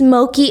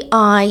smoky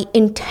eye,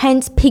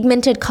 intense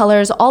pigmented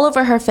colors all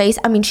over her face.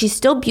 I mean, she's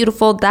still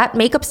beautiful. That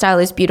makeup style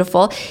is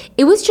beautiful.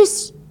 It was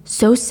just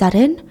so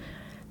sudden.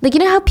 Like,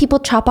 you know how people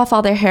chop off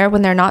all their hair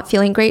when they're not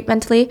feeling great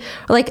mentally?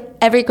 Or like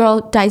every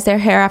girl dyes their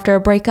hair after a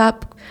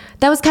breakup?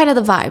 That was kind of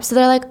the vibe. So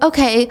they're like,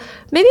 okay,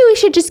 maybe we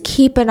should just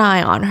keep an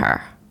eye on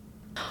her.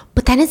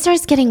 But then it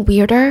starts getting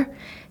weirder.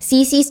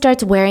 Cece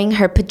starts wearing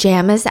her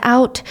pajamas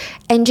out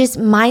and just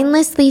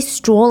mindlessly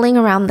strolling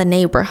around the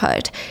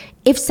neighborhood.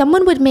 If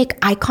someone would make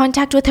eye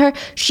contact with her,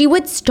 she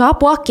would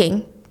stop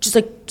walking, just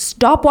like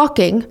stop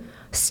walking,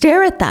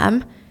 stare at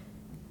them,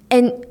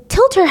 and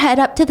tilt her head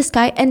up to the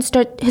sky and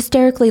start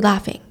hysterically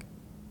laughing.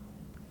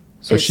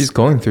 So she's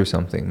going through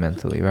something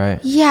mentally, right?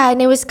 Yeah,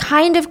 and it was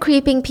kind of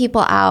creeping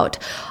people out.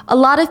 A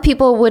lot of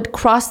people would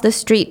cross the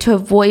street to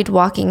avoid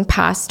walking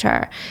past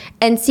her.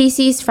 And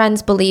Cece's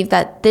friends believe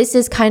that this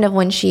is kind of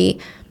when she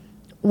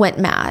went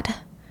mad.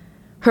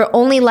 Her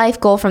only life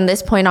goal from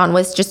this point on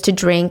was just to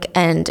drink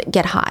and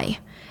get high.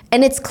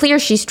 And it's clear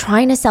she's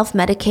trying to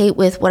self-medicate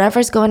with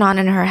whatever's going on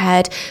in her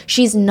head.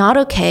 She's not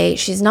okay.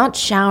 She's not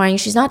showering.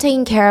 She's not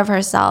taking care of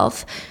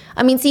herself.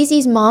 I mean,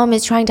 Cece's mom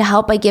is trying to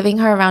help by giving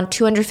her around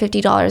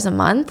 $250 a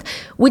month,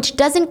 which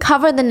doesn't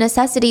cover the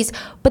necessities,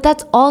 but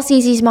that's all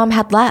Cece's mom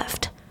had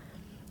left.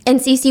 And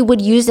Cece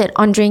would use it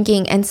on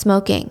drinking and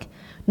smoking.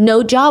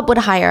 No job would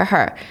hire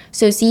her,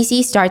 so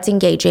Cece starts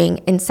engaging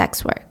in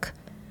sex work.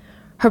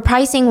 Her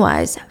pricing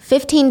was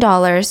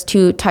 $15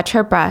 to touch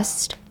her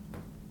breast,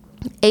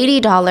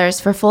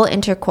 $80 for full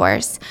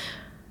intercourse,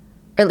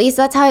 or at least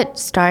that's how it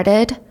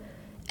started.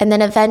 And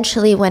then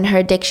eventually when her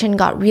addiction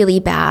got really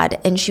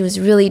bad and she was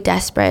really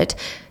desperate,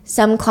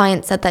 some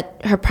clients said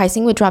that her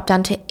pricing would drop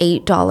down to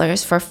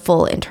 $8 for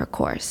full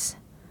intercourse.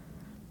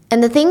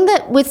 And the thing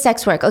that with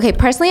sex work, okay,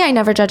 personally, I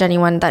never judge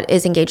anyone that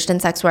is engaged in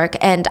sex work.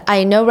 And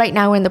I know right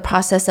now we're in the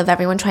process of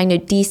everyone trying to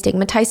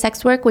destigmatize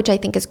sex work, which I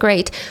think is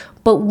great.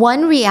 But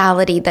one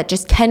reality that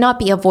just cannot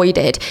be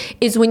avoided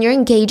is when you're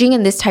engaging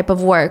in this type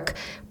of work,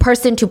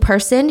 person to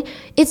person,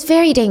 it's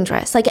very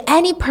dangerous. Like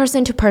any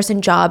person to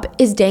person job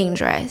is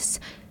dangerous.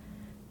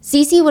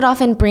 Cece would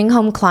often bring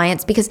home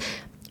clients because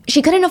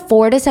she couldn't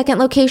afford a second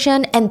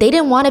location and they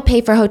didn't want to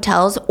pay for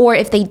hotels, or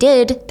if they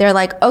did, they're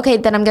like, okay,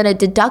 then I'm going to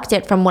deduct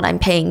it from what I'm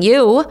paying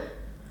you.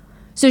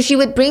 So she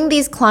would bring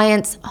these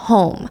clients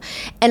home,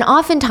 and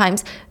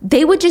oftentimes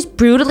they would just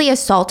brutally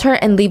assault her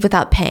and leave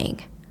without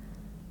paying.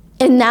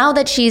 And now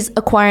that she's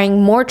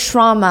acquiring more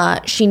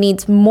trauma, she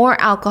needs more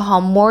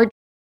alcohol, more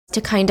to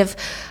kind of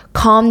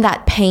calm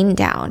that pain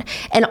down.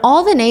 And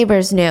all the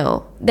neighbors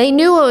knew. They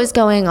knew what was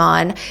going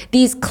on.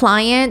 These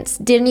clients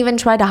didn't even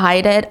try to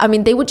hide it. I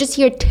mean, they would just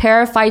hear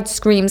terrified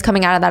screams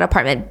coming out of that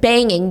apartment,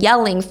 banging,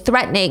 yelling,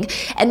 threatening,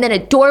 and then a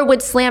door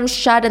would slam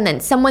shut, and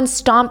then someone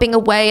stomping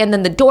away, and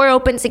then the door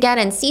opens again,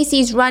 and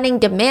Cece's running,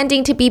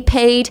 demanding to be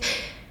paid.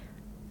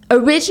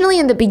 Originally,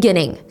 in the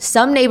beginning,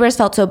 some neighbors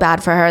felt so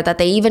bad for her that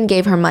they even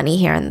gave her money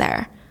here and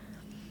there.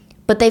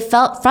 But they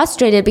felt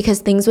frustrated because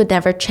things would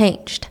never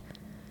change.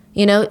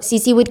 You know,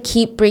 Cece would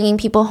keep bringing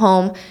people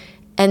home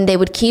and they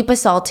would keep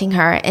assaulting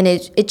her. And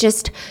it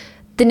just,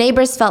 the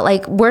neighbors felt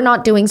like we're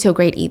not doing so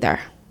great either,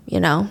 you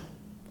know?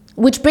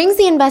 Which brings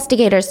the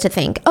investigators to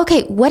think,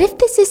 okay, what if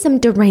this is some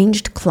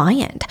deranged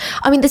client?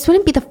 I mean, this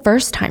wouldn't be the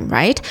first time,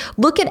 right?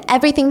 Look at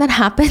everything that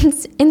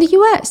happens in the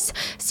US.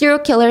 Serial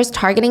killers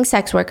targeting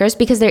sex workers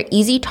because they're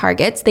easy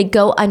targets. They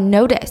go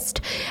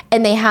unnoticed.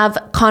 And they have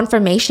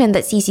confirmation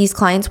that Cece's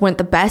clients weren't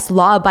the best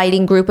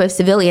law-abiding group of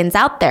civilians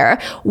out there.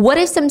 What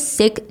if some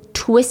sick,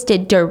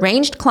 twisted,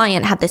 deranged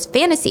client had this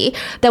fantasy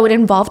that would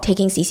involve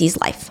taking Cece's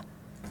life?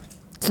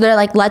 So they're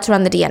like, let's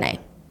run the DNA.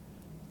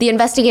 The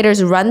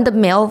investigators run the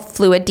male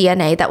fluid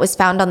DNA that was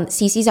found on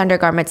Cece's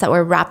undergarments that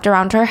were wrapped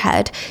around her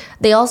head.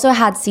 They also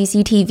had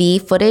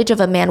CCTV footage of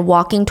a man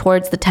walking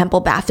towards the temple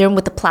bathroom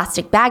with a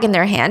plastic bag in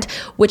their hand,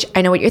 which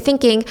I know what you're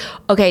thinking.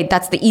 Okay,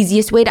 that's the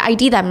easiest way to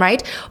ID them,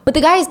 right? But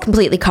the guy is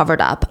completely covered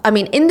up. I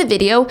mean, in the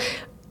video,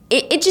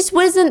 it just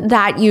wasn't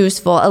that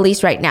useful, at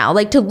least right now.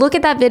 Like, to look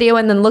at that video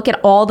and then look at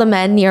all the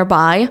men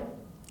nearby,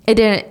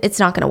 it's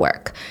not going to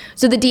work.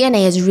 So the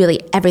DNA is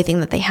really everything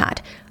that they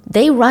had.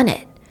 They run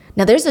it.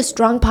 Now, there's a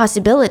strong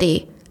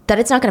possibility that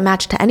it's not going to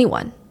match to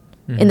anyone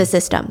in the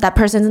system. That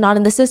person's not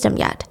in the system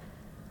yet.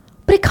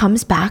 But it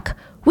comes back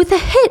with a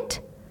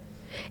hit.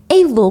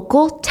 A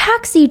local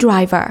taxi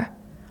driver.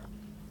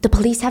 The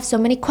police have so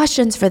many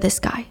questions for this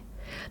guy.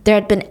 There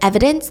had been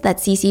evidence that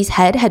Cece's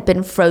head had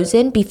been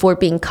frozen before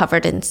being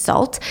covered in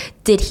salt.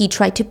 Did he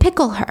try to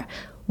pickle her?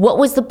 What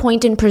was the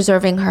point in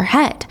preserving her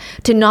head?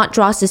 To not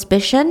draw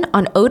suspicion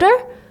on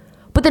odor?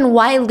 But then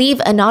why leave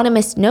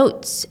anonymous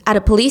notes at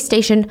a police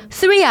station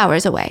 3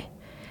 hours away?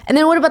 And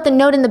then what about the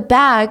note in the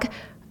bag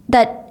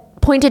that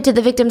pointed to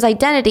the victim's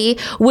identity?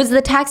 Was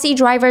the taxi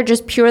driver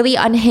just purely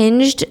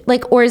unhinged?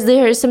 Or is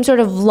there some sort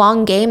of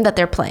long game that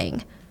they're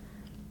playing?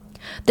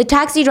 The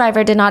taxi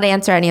driver did not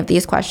answer any of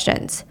these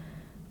questions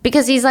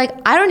because he's like,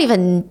 I didn't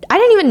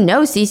even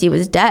know Cece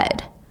was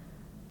dead.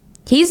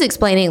 He's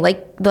explaining,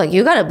 like,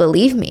 you gotta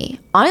believe me.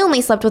 I only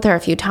slept with her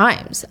a few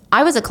times.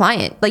 I was a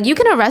client. Like, you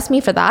can arrest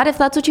me for that if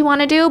that's what you want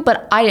to do,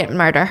 but I didn't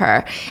murder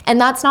her. And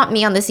that's not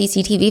me on the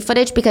CCTV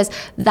footage because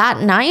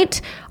that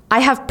night, I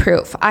have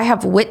proof. I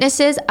have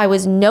witnesses. I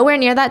was nowhere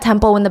near that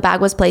temple when the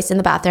bag was placed in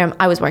the bathroom.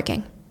 I was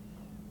working.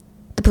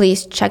 The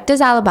police checked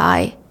his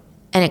alibi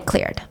and it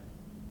cleared.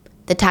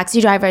 The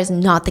taxi driver is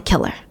not the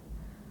killer.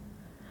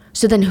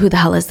 So then who the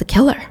hell is the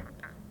killer?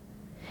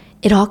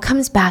 It all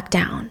comes back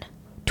down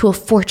to a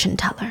fortune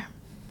teller.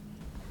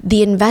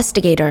 The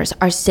investigators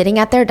are sitting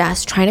at their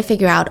desk trying to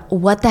figure out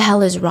what the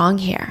hell is wrong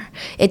here.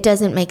 It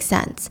doesn't make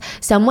sense.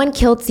 Someone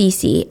killed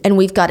Cece, and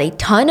we've got a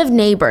ton of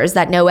neighbors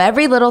that know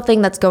every little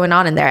thing that's going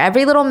on in there,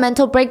 every little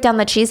mental breakdown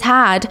that she's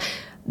had.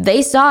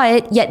 They saw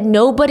it, yet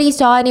nobody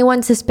saw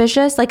anyone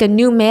suspicious, like a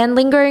new man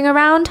lingering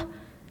around.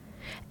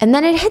 And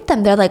then it hit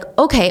them. They're like,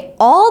 okay,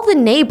 all the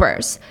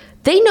neighbors,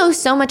 they know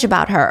so much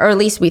about her, or at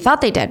least we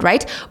thought they did,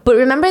 right? But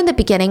remember in the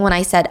beginning when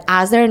I said,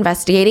 as they're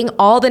investigating,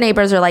 all the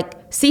neighbors are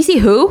like, Cece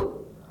who?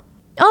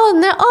 Oh,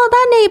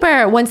 that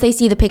neighbor, once they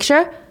see the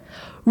picture.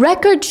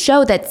 Records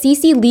show that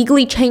Cece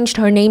legally changed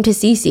her name to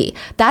Cece.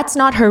 That's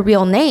not her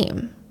real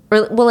name.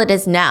 Or, well, it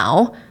is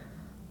now.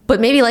 But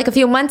maybe like a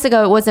few months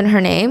ago, it wasn't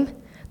her name.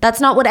 That's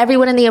not what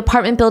everyone in the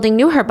apartment building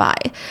knew her by.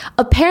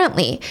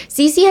 Apparently,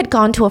 Cece had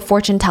gone to a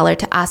fortune teller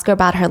to ask her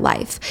about her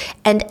life.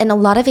 And in a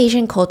lot of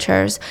Asian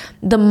cultures,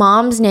 the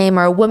mom's name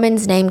or a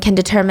woman's name can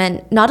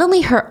determine not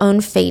only her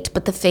own fate,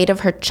 but the fate of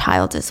her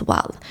child as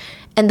well.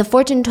 And the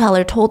fortune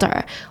teller told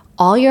her,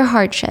 all your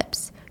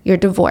hardships, your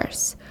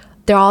divorce,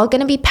 they're all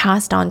going to be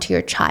passed on to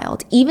your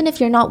child, even if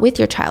you're not with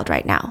your child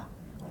right now,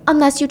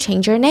 unless you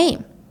change your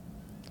name.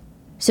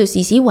 So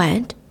Cece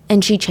went,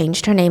 and she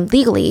changed her name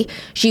legally.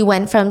 She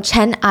went from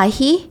Chen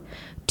Ahi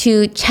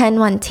to Chen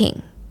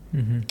Wanting.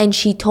 And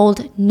she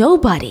told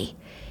nobody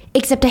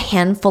except a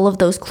handful of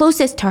those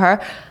closest to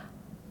her.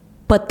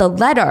 But the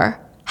letter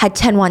had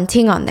Chen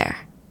Wanting on there.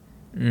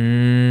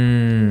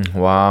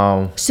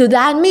 Wow. So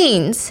that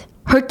means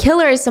her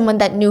killer is someone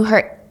that knew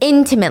her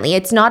intimately.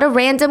 It's not a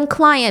random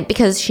client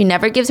because she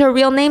never gives her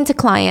real name to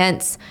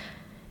clients.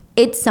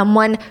 It's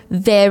someone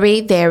very,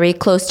 very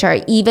close to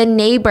her. Even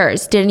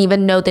neighbors didn't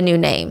even know the new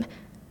name.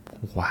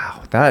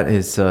 Wow, that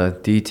is a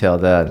detail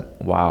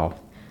wow.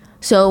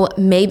 So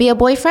maybe a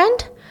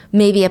boyfriend,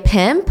 maybe a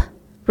pimp,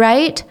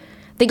 right?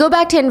 They go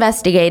back to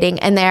investigating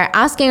and they're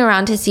asking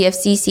around to see if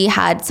Cece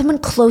had someone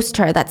close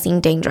to her that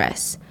seemed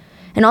dangerous.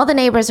 And all the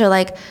neighbors are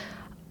like,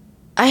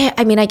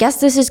 I mean, I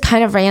guess this is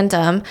kind of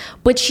random,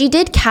 but she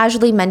did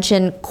casually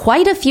mention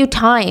quite a few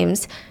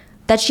times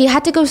that she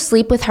had to go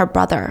sleep with her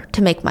brother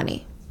to make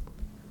money.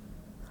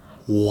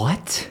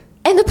 What?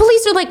 And the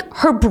police are like,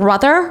 her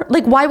brother?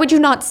 Like, why would you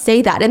not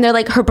say that? And they're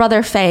like, her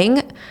brother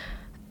Fang.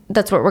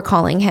 That's what we're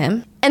calling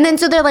him. And then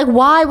so they're like,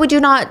 why would you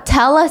not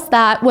tell us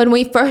that when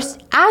we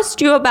first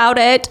asked you about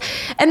it?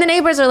 And the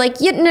neighbors are like,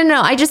 yeah,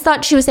 no. I just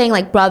thought she was saying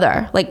like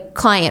brother, like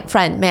client,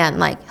 friend, man,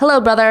 like,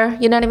 hello, brother.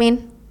 You know what I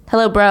mean?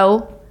 Hello,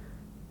 bro.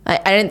 I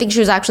didn't think she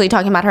was actually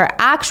talking about her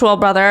actual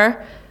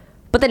brother.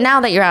 But then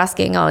now that you're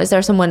asking, oh, is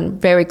there someone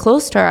very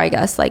close to her? I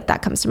guess like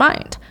that comes to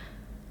mind.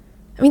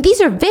 I mean, these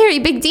are very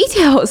big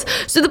details.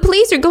 So the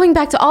police are going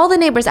back to all the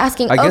neighbors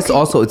asking. I guess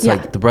also it's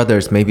like the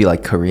brothers maybe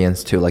like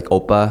Koreans too, like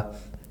oppa.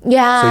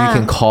 Yeah. So you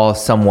can call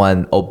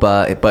someone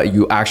oppa, but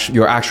your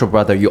actual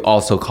brother, you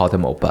also call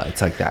them oppa.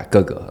 It's like that.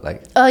 Gugu.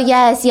 Like. Oh,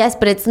 yes.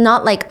 But it's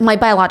not like my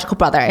biological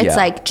brother. It's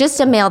like just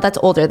a male that's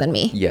older than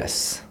me.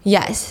 Yes.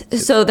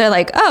 So they're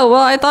like, oh,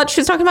 well, I thought she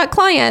was talking about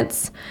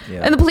clients.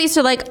 Yeah. And the police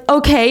are like,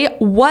 okay,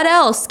 what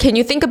else can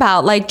you think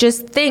about? Like,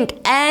 just think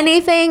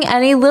anything,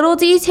 any little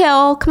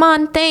detail. Come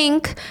on,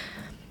 think.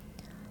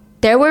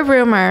 There were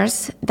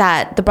rumors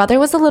that the brother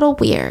was a little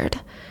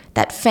weird,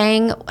 that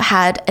Fang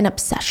had an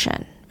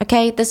obsession.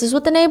 Okay, this is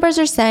what the neighbors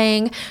are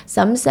saying.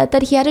 Some said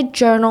that he had a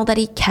journal that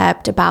he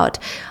kept about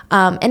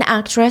an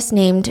actress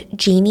named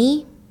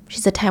Jeannie.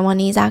 She's a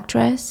Taiwanese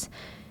actress.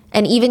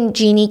 And even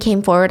Jeannie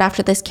came forward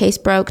after this case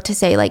broke to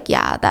say like,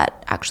 yeah,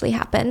 that actually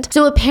happened.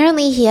 So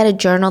apparently he had a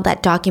journal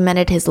that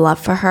documented his love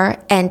for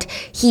her, and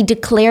he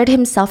declared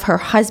himself her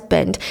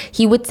husband.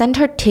 He would send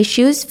her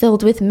tissues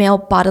filled with male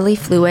bodily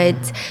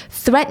fluids,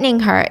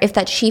 threatening her if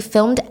that she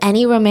filmed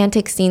any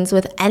romantic scenes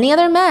with any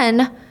other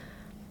men,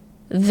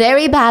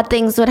 very bad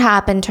things would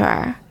happen to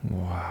her.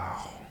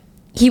 Wow.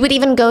 He would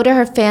even go to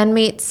her fan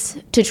meets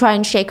to try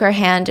and shake her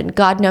hand, and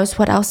God knows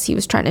what else he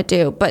was trying to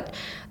do. But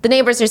the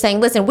neighbors are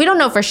saying, listen, we don't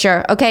know for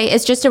sure, okay?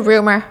 It's just a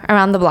rumor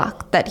around the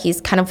block that he's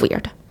kind of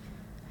weird.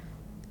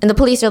 And the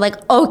police are like,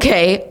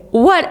 okay,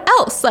 what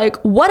else? Like,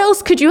 what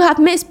else could you have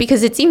missed?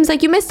 Because it seems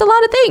like you missed a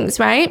lot of things,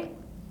 right?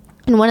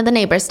 And one of the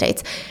neighbors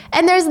states,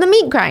 and there's the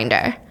meat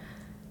grinder.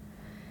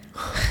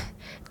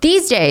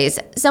 These days,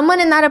 someone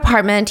in that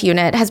apartment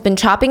unit has been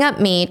chopping up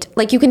meat.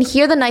 Like, you can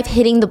hear the knife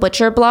hitting the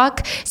butcher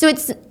block. So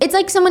it's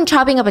like someone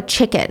chopping up a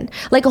chicken,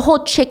 like a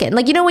whole chicken.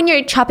 Like, you know, when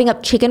you're chopping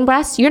up chicken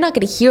breasts, you're not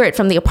going to hear it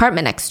from the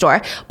apartment next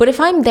door. But if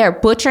I'm there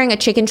butchering a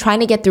chicken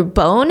trying to get through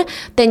bone,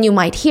 then you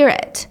might hear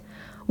it.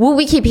 Well,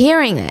 we keep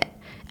hearing it.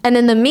 And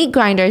then the meat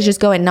grinder is just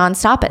going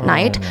nonstop at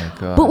night.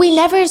 But we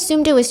never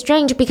assumed it was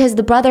strange because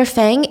the brother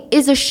Fang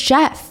is a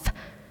chef.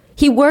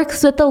 He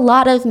works with a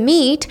lot of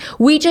meat.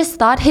 We just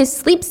thought his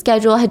sleep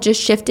schedule had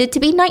just shifted to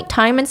be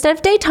nighttime instead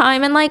of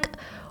daytime. And like,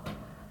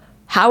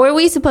 how are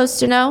we supposed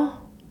to know?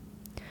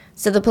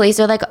 So the police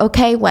are like,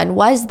 okay, when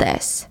was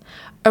this?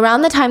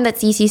 Around the time that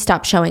Cece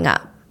stopped showing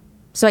up.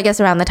 So I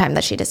guess around the time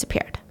that she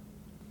disappeared.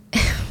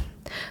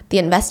 The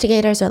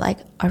investigators are like,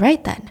 all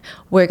right then,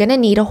 we're going to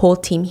need a whole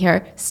team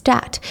here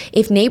stat.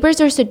 If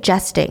neighbors are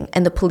suggesting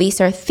and the police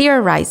are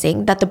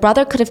theorizing that the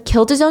brother could have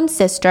killed his own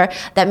sister,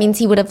 that means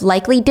he would have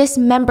likely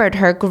dismembered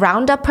her,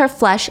 ground up her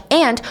flesh,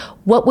 and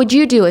what would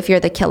you do if you're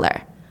the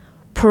killer?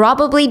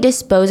 Probably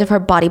dispose of her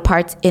body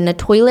parts in a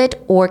toilet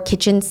or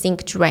kitchen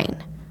sink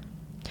drain.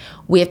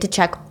 We have to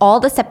check all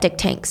the septic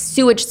tanks,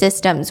 sewage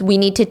systems. We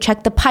need to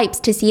check the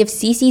pipes to see if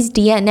Cece's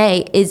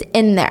DNA is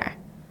in there.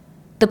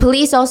 The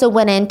police also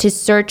went in to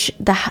search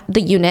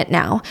the unit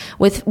now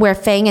with where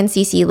Fang and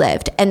Cece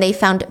lived, and they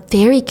found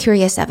very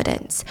curious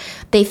evidence.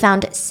 They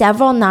found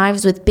several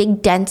knives with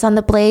big dents on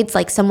the blades,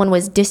 like someone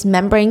was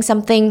dismembering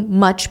something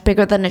much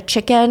bigger than a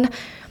chicken.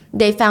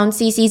 They found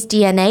Cece's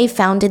DNA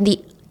found in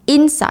the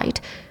inside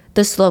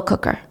the slow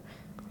cooker.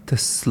 The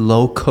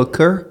slow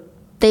cooker?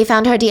 They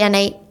found her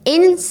DNA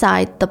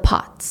inside the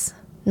pots,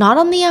 not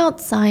on the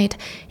outside,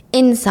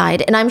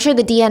 inside. And I'm sure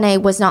the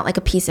DNA was not like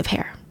a piece of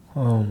hair.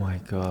 Oh my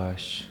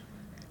gosh.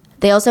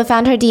 They also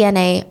found her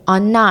DNA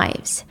on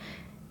knives.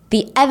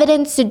 The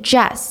evidence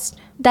suggests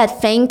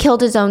that Fang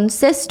killed his own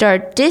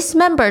sister,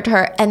 dismembered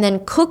her, and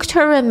then cooked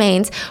her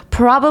remains,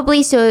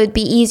 probably so it would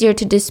be easier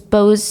to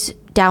dispose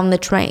down the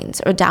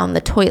drains or down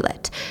the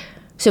toilet.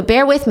 So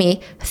bear with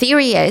me.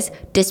 Theory is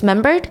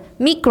dismembered,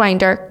 meat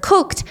grinder,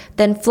 cooked,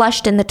 then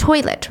flushed in the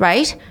toilet,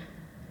 right?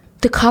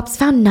 The cops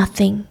found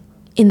nothing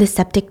in the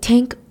septic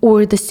tank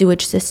or the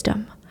sewage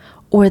system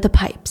or the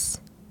pipes.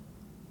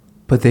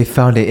 But they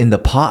found it in the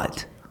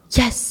pot.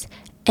 Yes,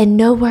 and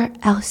nowhere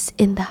else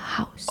in the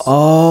house.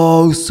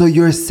 Oh, so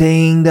you're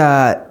saying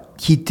that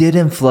he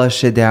didn't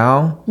flush it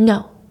down?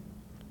 No.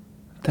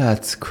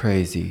 That's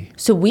crazy.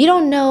 So we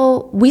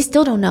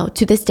still don't know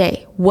to this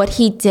day what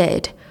he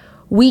did.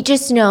 We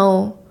just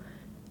know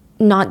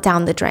not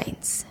down the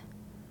drains.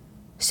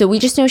 So we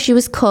just know she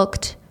was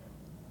cooked,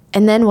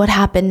 and then what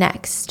happened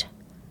next?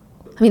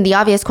 I mean, the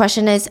obvious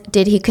question is,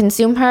 did he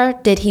consume her?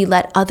 Did he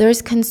let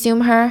others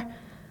consume her?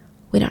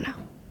 We don't know.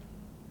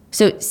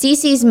 So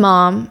Cece's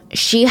mom,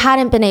 she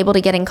hadn't been able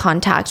to get in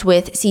contact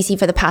with Cece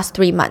for the past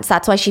 3 months.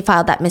 That's why she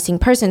filed that missing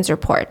persons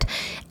report.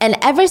 And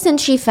ever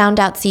since she found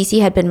out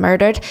Cece had been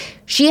murdered,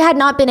 she had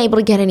not been able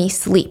to get any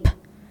sleep.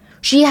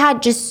 She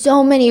had just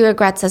so many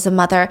regrets as a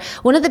mother,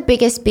 one of the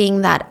biggest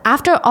being that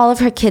after all of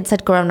her kids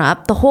had grown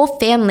up, the whole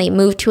family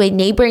moved to a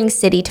neighboring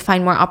city to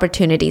find more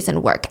opportunities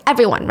and work.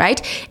 Everyone,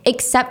 right?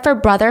 Except for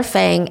brother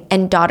Fang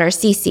and daughter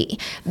Cece.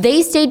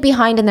 They stayed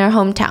behind in their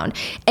hometown,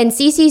 and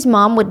Cece's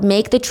mom would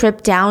make the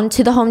trip down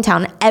to the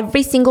hometown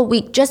every single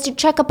week just to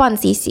check up on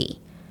Cece.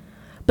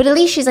 But at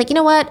least she's like, you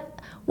know what?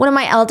 One of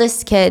my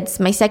eldest kids,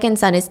 my second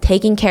son, is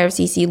taking care of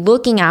Cece,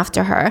 looking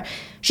after her.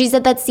 She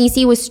said that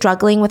Cece was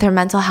struggling with her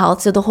mental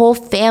health, so the whole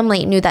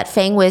family knew that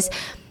Fang was,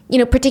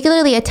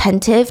 particularly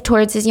attentive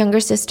towards his younger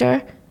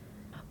sister.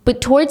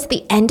 But towards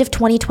the end of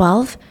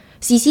 2012,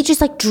 Cece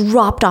just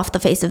dropped off the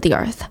face of the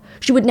earth.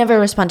 She would never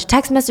respond to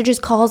text messages,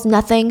 calls,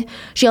 nothing.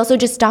 She also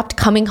just stopped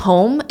coming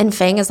home, and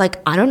Fang is like,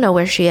 I don't know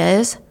where she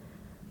is.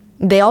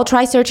 They all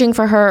try searching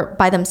for her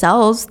by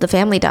themselves. The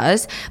family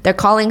does. They're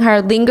calling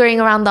her, lingering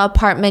around the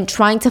apartment,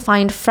 trying to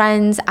find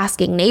friends,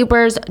 asking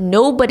neighbors.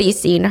 Nobody's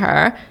seen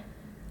her.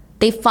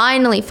 They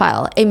finally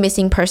file a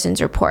missing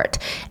persons report.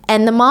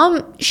 And the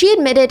mom, she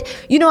admitted,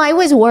 I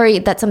was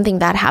worried that something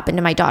bad happened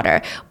to my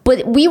daughter.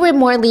 But we were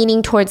more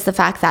leaning towards the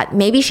fact that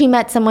maybe she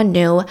met someone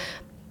new.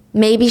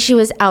 Maybe she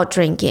was out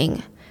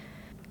drinking.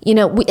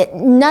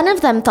 None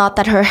of them thought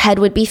that her head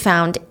would be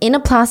found in a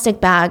plastic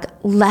bag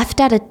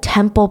left at a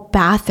temple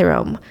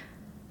bathroom.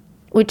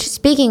 Which,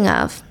 speaking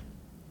of,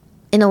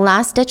 in a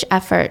last-ditch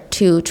effort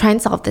to try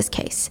and solve this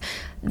case,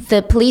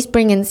 the police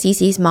bring in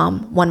Cece's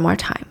mom one more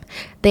time.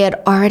 They had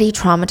already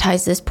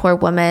traumatized this poor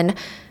woman.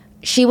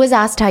 She was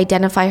asked to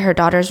identify her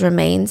daughter's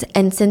remains,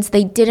 and since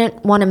they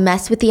didn't want to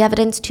mess with the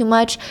evidence too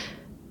much,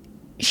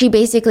 she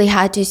basically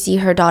had to see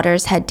her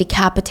daughter's head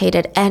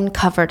decapitated and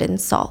covered in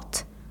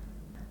salt.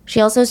 She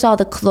also saw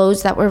the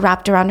clothes that were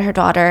wrapped around her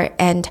daughter,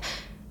 and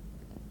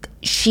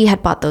she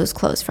had bought those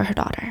clothes for her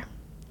daughter.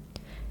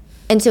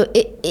 And so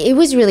it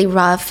was really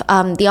rough.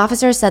 The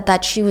officer said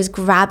that she was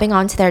grabbing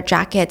onto their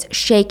jackets,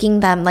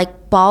 shaking them,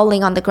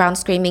 bawling on the ground,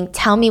 screaming,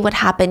 "Tell me what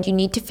happened. You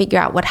need to figure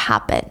out what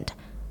happened."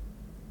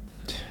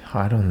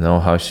 I don't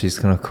know how she's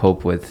going to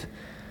cope with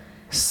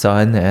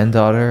son and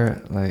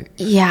daughter.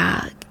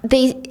 Yeah.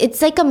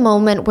 It's a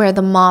moment where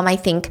the mom, I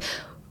think,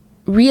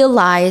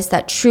 realized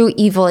that true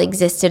evil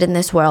existed in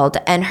this world,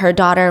 and her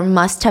daughter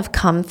must have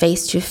come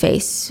face to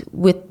face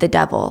with the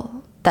devil.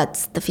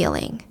 That's the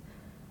feeling.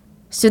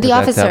 So the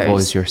officers... That devil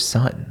is your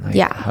son.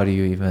 Yeah. How do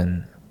you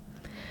even...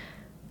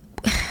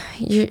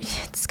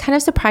 It's kind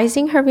of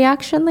surprising, her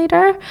reaction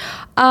later.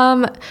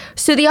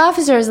 So the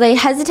officers, they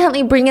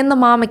hesitantly bring in the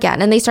mom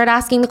again, and they start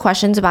asking the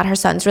questions about her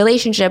son's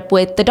relationship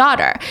with the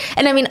daughter.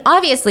 And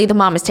obviously the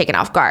mom is taken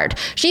off guard.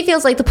 She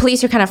feels like the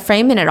police are kind of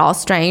framing it all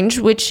strange,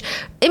 which,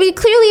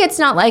 clearly it's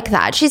not like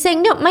that. She's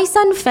saying, no, my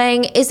son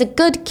Fang is a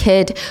good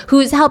kid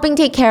who's helping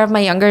take care of my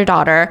younger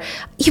daughter.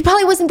 He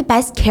probably wasn't the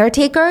best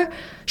caretaker.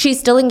 She's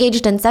still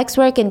engaged in sex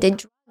work and did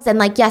drugs.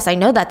 And yes, I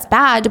know that's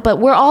bad, but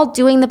we're all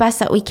doing the best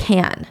that we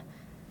can.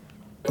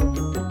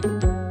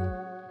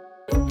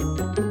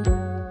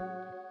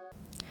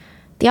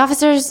 The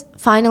officers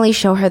finally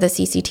show her the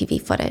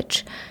CCTV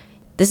footage.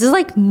 This is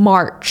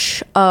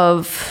March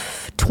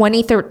of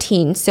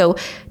 2013. So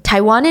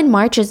Taiwan in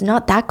March is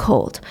not that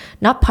cold,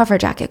 not puffer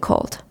jacket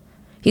cold.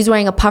 He's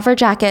wearing a puffer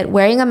jacket,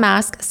 wearing a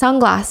mask,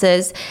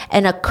 sunglasses,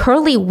 and a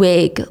curly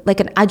wig, like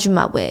an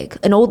ajumma wig,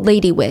 an old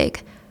lady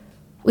wig,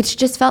 which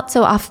just felt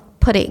so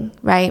off-putting,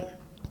 right?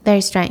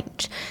 Very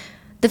strange.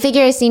 The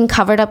figure is seen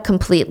covered up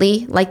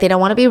completely, like they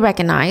don't want to be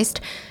recognized.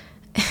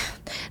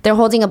 They're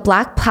holding a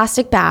black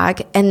plastic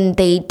bag, and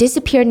they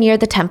disappear near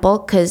the temple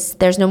because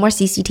there's no more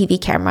CCTV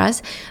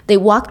cameras. They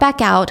walk back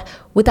out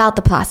without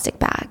the plastic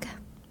bag.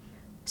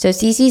 So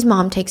Cece's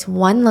mom takes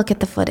one look at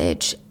the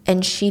footage,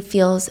 and she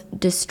feels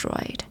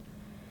destroyed.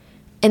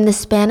 In the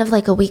span of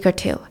a week or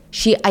two,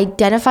 she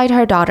identified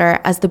her daughter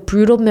as the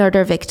brutal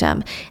murder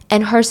victim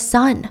and her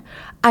son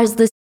as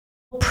the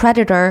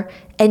predator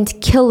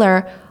and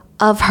killer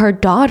of her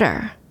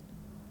daughter.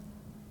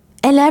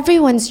 And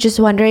everyone's just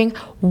wondering,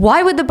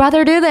 why would the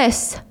brother do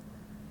this?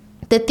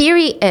 The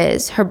theory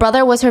is her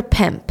brother was her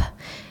pimp,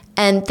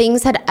 and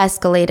things had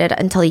escalated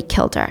until he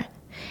killed her.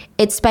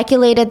 It's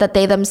speculated that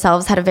they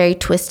themselves had a very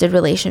twisted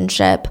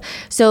relationship.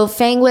 So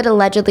Fang would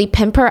allegedly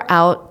pimp her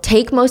out,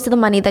 take most of the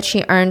money that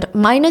she earned,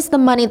 minus the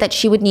money that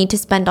she would need to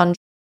spend on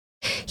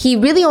drugs. He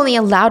really only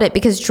allowed it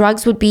because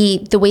drugs would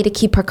be the way to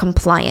keep her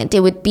compliant. It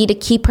would be to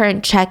keep her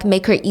in check,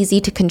 make her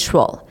easy to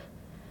control.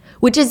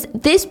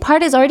 This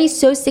part is already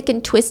so sick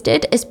and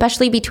twisted,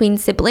 especially between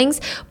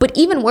siblings. But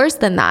even worse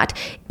than that,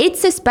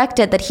 it's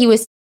suspected that he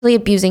was sexually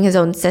abusing his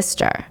own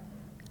sister.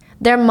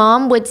 Their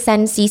mom would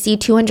send Cece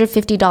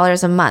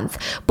 $250 a month,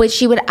 but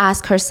she would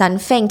ask her son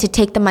Fang to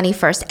take the money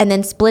first and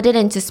then split it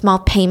into small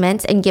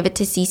payments and give it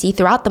to Cece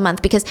throughout the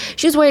month because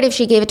she was worried if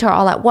she gave it to her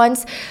all at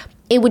once,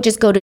 it would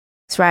just go to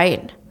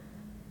right?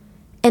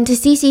 And to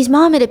Cece's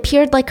mom, it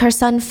appeared like her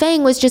son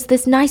Feng was just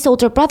this nice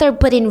older brother,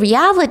 but in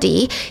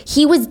reality,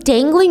 he was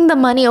dangling the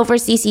money over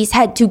Cece's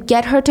head to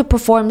get her to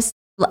perform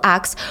sexual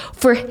acts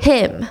for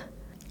him,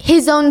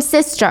 his own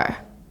sister.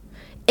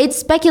 It's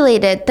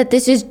speculated that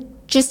this is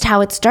just how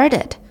it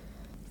started.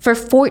 For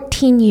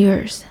 14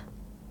 years.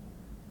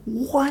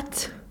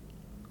 What?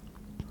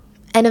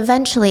 And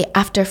eventually,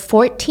 after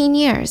 14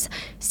 years,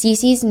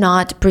 Cece's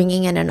not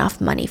bringing in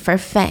enough money for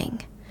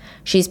Feng.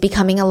 She's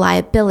becoming a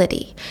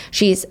liability.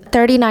 She's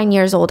 39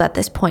 years old at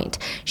this point.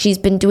 She's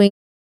been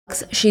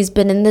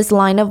in this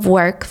line of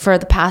work for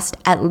the past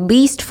at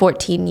least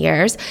 14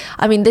 years.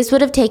 I mean, this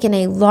would have taken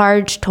a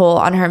large toll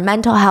on her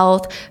mental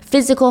health,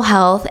 physical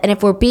health, and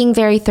if we're being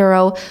very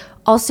thorough,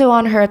 also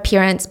on her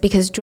appearance,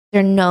 because drugs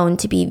are known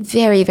to be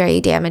very,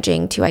 very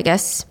damaging to, I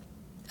guess,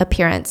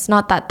 appearance.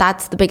 Not that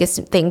that's the biggest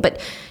thing,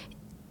 but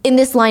in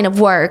this line of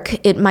work,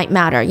 it might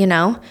matter, you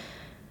know?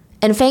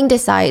 And Feng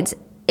decides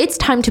it's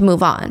time to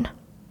move on.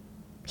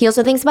 He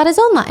also thinks about his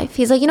own life.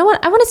 He's like, you know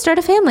what? I want to start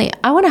a family.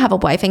 I want to have a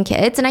wife and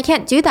kids. And I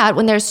can't do that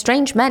when there's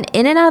strange men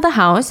in and out of the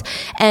house.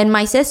 And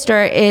my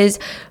sister is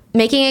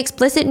making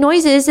explicit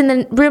noises in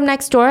the room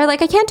next door.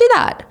 Like, I can't do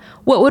that.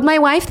 What would my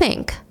wife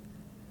think?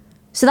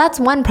 So that's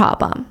one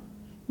problem.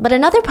 But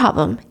another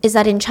problem is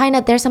that in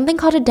China, there's something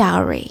called a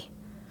dowry.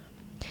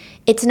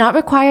 It's not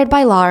required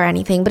by law or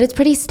anything, but it's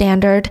pretty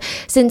standard.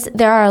 Since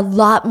there are a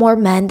lot more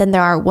men than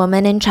there are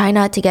women in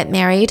China to get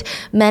married,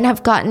 men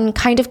have gotten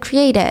kind of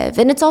creative.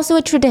 And it's also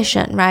a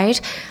tradition, right?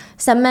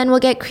 Some men will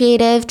get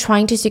creative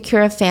trying to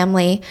secure a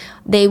family.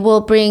 They will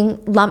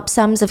bring lump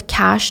sums of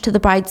cash to the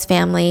bride's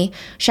family,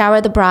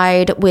 shower the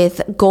bride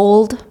with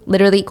gold,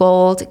 literally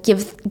gold,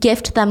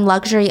 gift them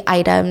luxury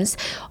items,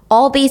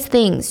 all these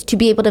things to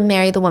be able to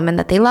marry the woman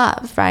that they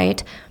love,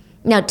 right?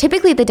 Now,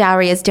 typically the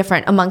dowry is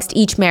different amongst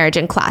each marriage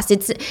and class.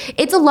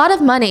 It's a lot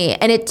of money,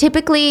 and it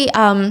typically,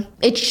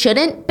 it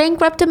shouldn't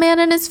bankrupt a man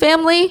and his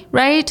family,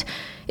 right?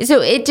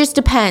 So it just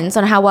depends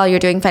on how well you're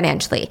doing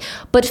financially.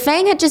 But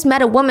Feng had just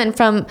met a woman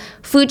from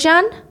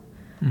Fujian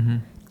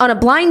on a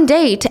blind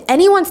date, and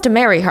he wants to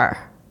marry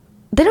her.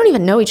 They don't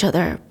even know each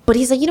other, but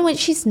he's like, you know what?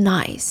 She's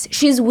nice.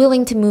 She's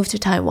willing to move to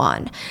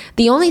Taiwan.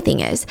 The only thing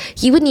is,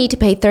 he would need to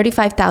pay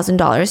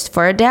 $35,000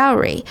 for a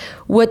dowry.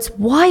 What's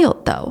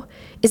wild, though,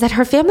 is that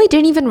her family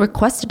didn't even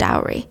request a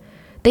dowry.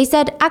 They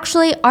said,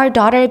 actually, our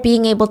daughter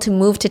being able to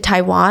move to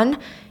Taiwan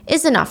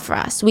is enough for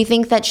us. We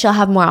think that she'll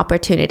have more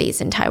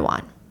opportunities in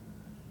Taiwan.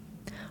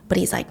 But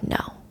he's like,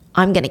 no,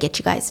 I'm going to get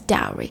you guys a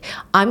dowry.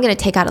 I'm going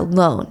to take out a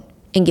loan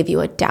and give you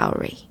a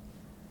dowry.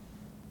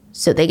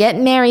 So they get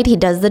married, he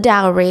does the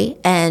dowry,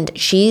 and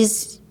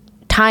she's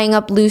tying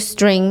up loose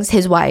strings,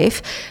 his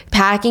wife,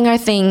 packing her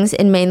things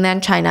in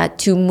mainland China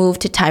to move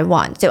to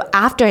Taiwan. So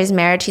after his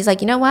marriage, he's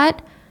like, you know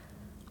what?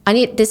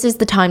 This is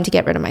the time to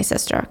get rid of my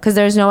sister, because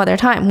there's no other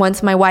time.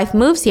 Once my wife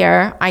moves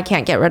here, I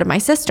can't get rid of my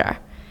sister.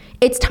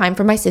 It's time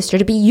for my sister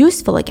to be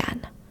useful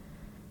again.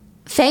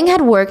 Feng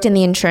had worked in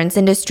the insurance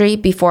industry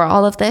before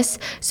all of this,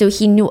 so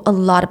he knew a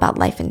lot about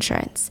life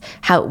insurance,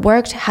 how it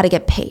worked, how to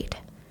get paid.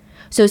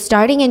 So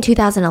starting in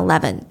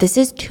 2011, this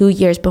is 2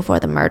 years before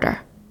the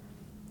murder.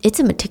 It's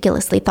a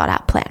meticulously thought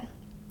out plan.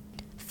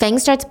 Feng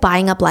starts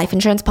buying up life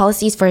insurance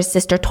policies for his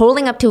sister,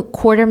 totaling up to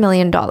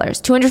 $250,000,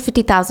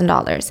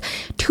 $250,000,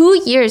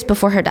 2 years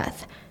before her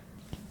death.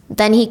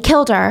 Then he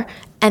killed her,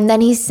 and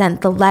then he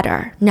sent the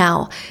letter.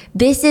 Now,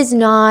 this is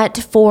not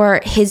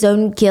for his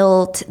own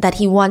guilt that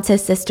he wants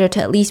his sister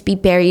to at least be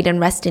buried and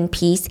rest in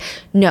peace.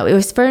 No, it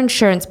was for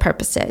insurance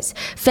purposes.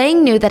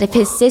 Feng knew that if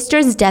his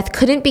sister's death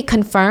couldn't be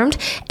confirmed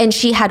and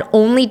she had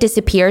only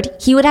disappeared,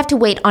 he would have to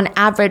wait on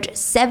average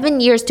 7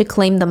 years to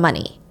claim the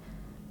money.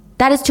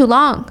 That is too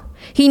long.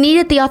 He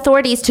needed the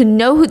authorities to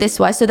know who this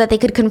was so that they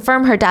could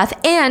confirm her death,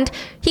 and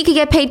he could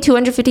get paid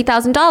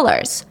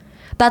 $250,000.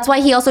 That's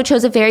why he also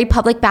chose a very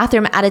public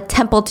bathroom at a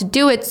temple to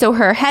do it, so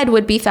her head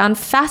would be found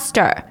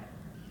faster.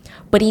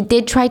 But he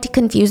did try to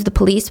confuse the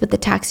police with the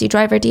taxi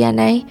driver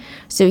DNA.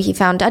 So he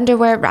found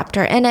underwear, wrapped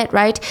her in it,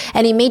 right?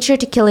 And he made sure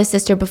to kill his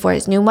sister before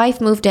his new wife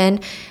moved in,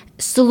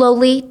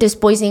 slowly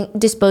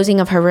disposing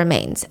of her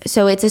remains.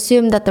 So it's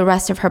assumed that the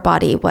rest of her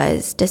body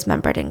was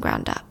dismembered and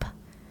ground up.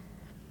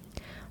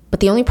 But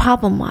the only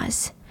problem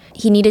was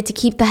he needed to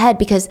keep the head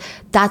because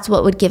that's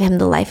what would give him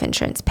the life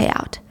insurance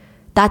payout.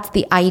 That's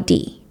the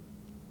ID.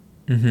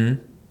 Mm-hmm. And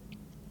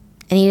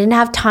he didn't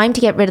have time to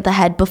get rid of the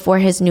head before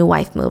his new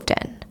wife moved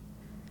in.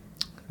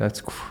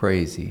 That's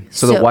crazy.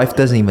 So the wife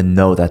doesn't even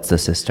know that's the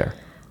sister?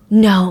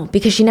 No,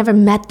 because she never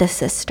met the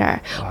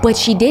sister. Wow. But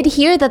she did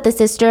hear that the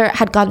sister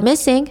had gone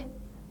missing.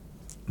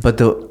 But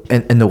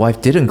the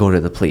wife didn't go to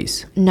the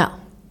police? No.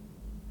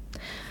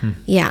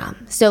 Yeah.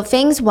 So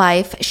Feng's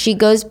wife, she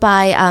goes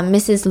by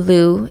Mrs.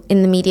 Liu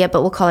in the media,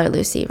 but we'll call her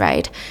Lucy,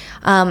 right?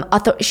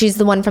 She's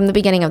the one from the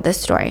beginning of this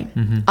story.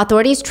 Mm-hmm.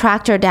 Authorities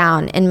tracked her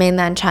down in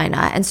mainland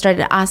China and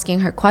started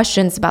asking her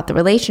questions about the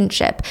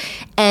relationship.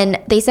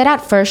 And they said at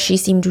first she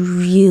seemed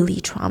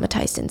really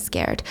traumatized and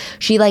scared.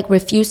 She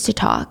refused to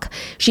talk.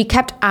 She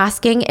kept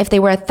asking if they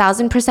were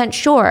 1,000%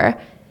 sure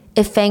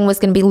if Feng was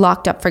going to be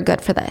locked up for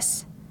good for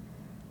this.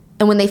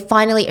 And when they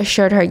finally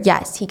assured her,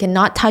 yes, he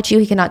cannot touch you,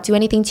 he cannot do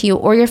anything to you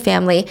or your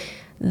family,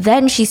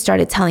 then she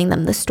started telling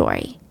them the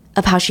story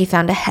of how she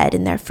found a head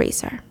in their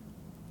freezer.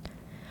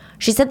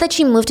 She said that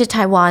she moved to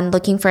Taiwan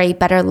looking for a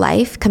better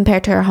life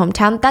compared to her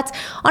hometown. That's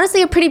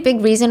honestly a pretty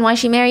big reason why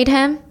she married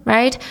him,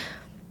 right?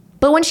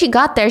 But when she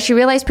got there, she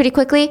realized pretty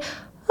quickly,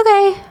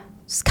 okay,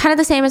 it's kind of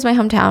the same as my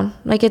hometown.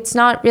 Like, it's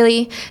not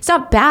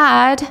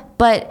bad,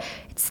 but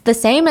it's the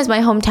same as my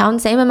hometown,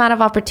 same amount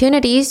of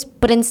opportunities,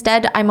 but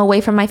instead I'm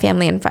away from my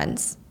family and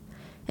friends.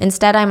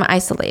 Instead, I'm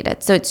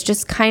isolated. So it's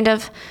just kind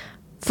of,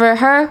 for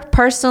her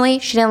personally,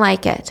 she didn't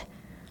like it.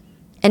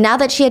 And now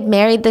that she had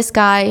married this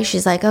guy,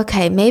 she's like,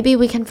 okay, maybe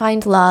we can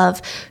find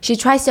love. She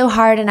tries so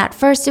hard, and at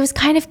first it was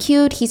kind of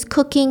cute. He's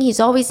cooking, he's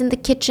always in the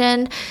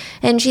kitchen.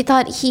 And she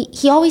thought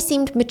he always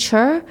seemed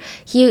mature.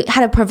 He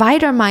had a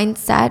provider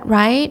mindset,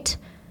 right?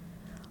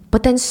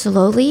 But then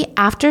slowly,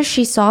 after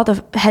she saw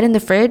the head in the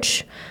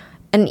fridge,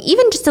 and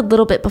even just a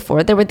little bit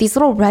before, there were these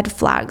little red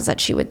flags that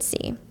she would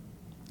see.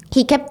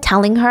 He kept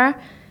telling her,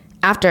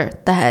 after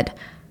the head,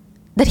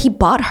 that he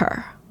bought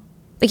her.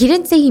 Like, he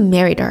didn't say he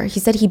married her. He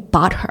said he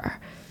bought her,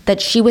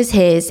 that she was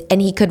his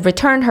and he could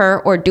return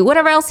her or do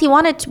whatever else he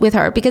wanted with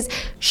her because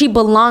she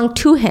belonged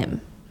to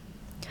him.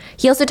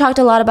 He also talked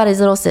a lot about his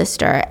little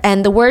sister,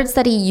 and the words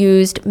that he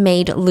used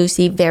made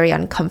Lucy very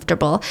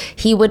uncomfortable.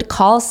 He would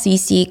call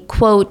Cece,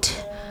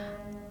 quote,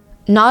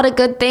 not a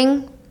good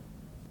thing.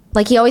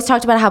 Like, he always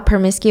talked about how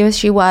promiscuous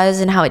she was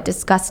and how it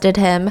disgusted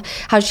him,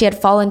 how she had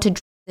fallen to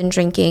drugs and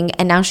drinking,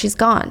 and now she's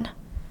gone.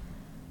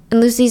 And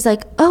Lucy's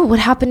like, oh, what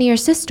happened to your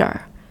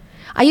sister?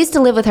 I used to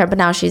live with her, but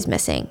now she's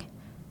missing.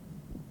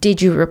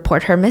 Did you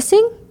report her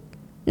missing?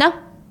 No.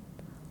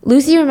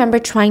 Lucy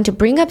remembered trying to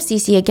bring up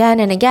Cece again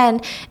and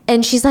again,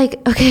 and she's like,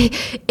 okay,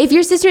 if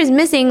your sister is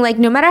missing, like,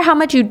 no matter how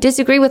much you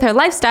disagree with her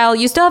lifestyle,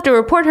 you still have to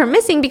report her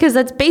missing because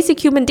that's basic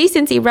human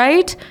decency,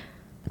 right?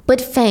 But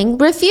Feng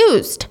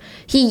refused.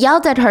 He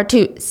yelled at her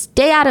to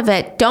stay out of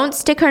it, don't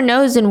stick her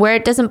nose in where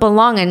it doesn't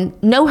belong,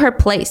 and know her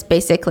place,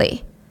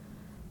 basically.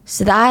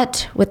 So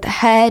that, with the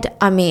head,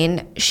 I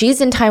mean,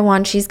 she's in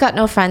Taiwan, she's got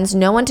no friends,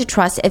 no one to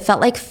trust. It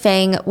felt like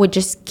Feng would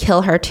just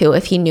kill her too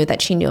if he knew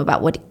that she knew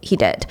about what he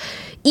did.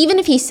 Even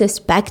if he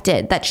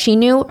suspected that she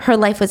knew, her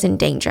life was in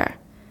danger.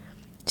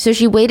 So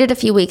she waited a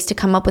few weeks to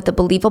come up with a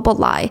believable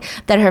lie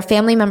that her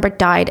family member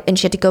died and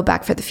she had to go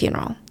back for the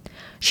funeral.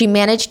 She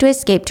managed to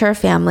escape to her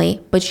family,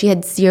 but she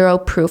had zero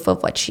proof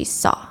of what she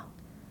saw.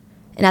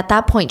 And at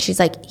that point, she's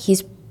like,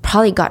 he's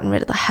probably gotten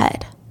rid of the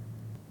head.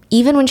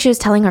 Even when she was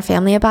telling her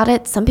family about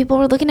it, some people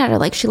were looking at her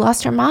like she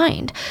lost her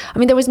mind. I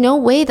mean, there was no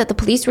way that the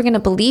police were going to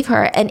believe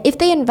her. And if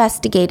they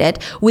investigated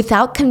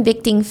without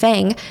convicting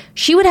Feng,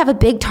 she would have a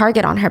big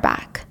target on her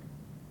back.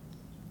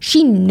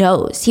 She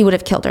knows he would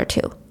have killed her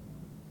too.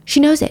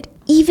 She knows it,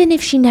 even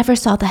if she never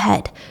saw the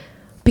head.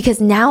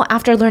 Because now,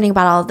 after learning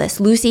about all of this,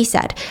 Lucy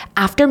said,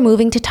 after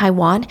moving to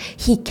Taiwan,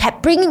 he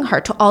kept bringing her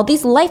to all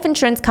these life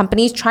insurance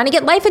companies trying to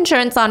get life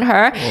insurance on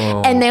her.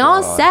 Oh, and they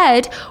all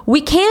said,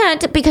 we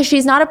can't because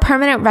she's not a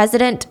permanent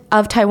resident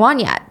of Taiwan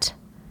yet.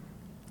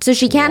 So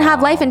she can't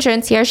have life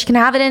insurance here. She can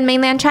have it in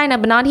mainland China,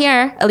 but not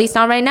here, at least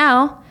not right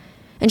now.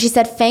 And she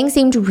said Feng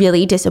seemed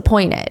really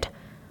disappointed.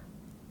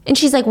 And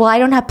she's like, well, I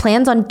don't have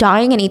plans on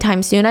dying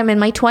anytime soon. I'm in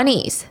my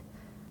 20s.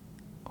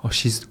 Oh,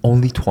 she's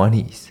only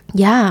 20s.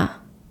 Yeah.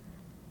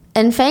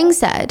 And Feng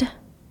said,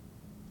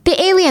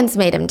 the aliens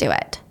made him do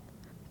it.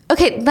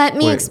 Okay, let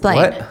me explain.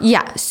 What?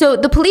 Yeah, so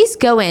the police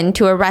go in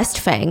to arrest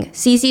Feng,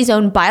 Cece's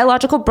own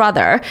biological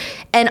brother,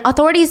 and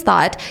authorities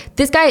thought,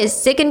 this guy is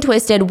sick and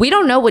twisted. We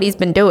don't know what he's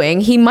been doing.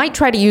 He might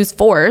try to use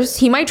force.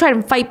 He might try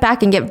to fight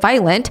back and get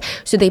violent.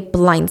 So they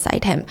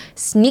blindside him,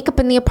 sneak up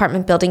in the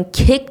apartment building,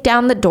 kick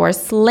down the door,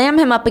 slam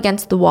him up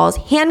against the walls,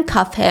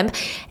 handcuff him,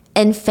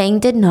 and Feng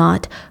did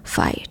not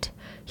fight.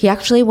 He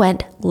actually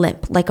went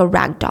limp, like a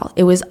rag doll.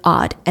 It was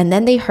odd. And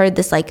then they heard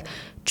this like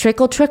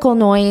trickle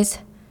noise,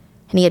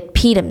 and he had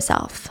peed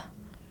himself.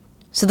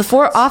 So the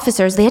 4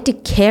 officers, they had to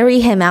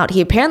carry him out.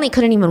 He apparently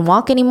couldn't even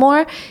walk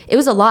anymore. It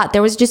was a lot.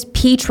 There was just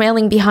pee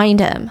trailing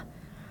behind him.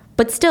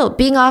 But still,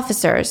 being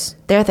officers,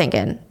 they're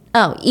thinking,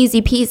 oh,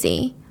 easy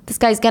peasy. This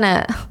guy's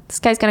gonna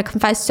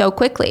confess so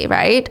quickly,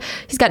 right?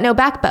 He's got no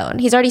backbone.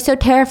 He's already so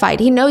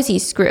terrified. He knows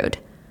he's screwed.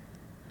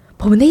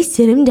 But when they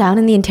sit him down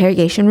in the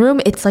interrogation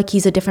room, it's like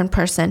he's a different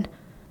person.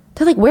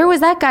 They're like, where was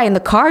that guy in the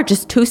car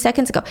just 2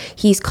 seconds ago?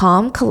 He's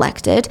calm,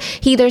 collected.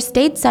 He either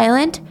stayed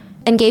silent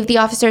and gave the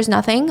officers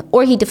nothing,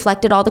 or he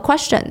deflected all the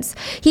questions.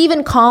 He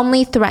even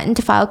calmly threatened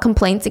to file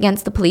complaints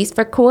against the police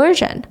for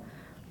coercion.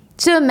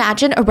 So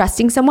imagine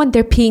arresting someone,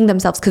 they're peeing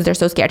themselves because they're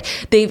so scared.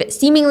 They've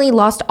seemingly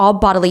lost all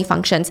bodily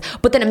functions.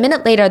 But then a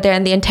minute later, they're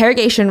in the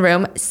interrogation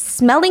room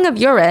smelling of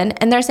urine,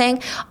 and they're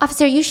saying,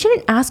 officer, you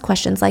shouldn't ask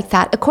questions like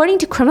that. According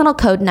to Criminal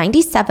Code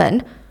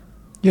 97.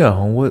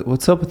 Yeah,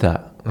 what's up with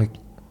that? Like,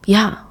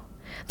 yeah.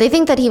 They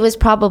think that he was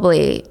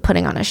probably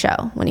putting on a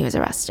show when he was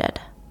arrested.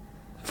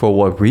 For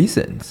what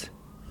reasons?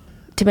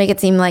 To make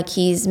it seem like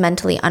he's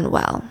mentally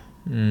unwell.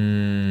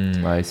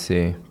 I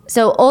see.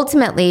 So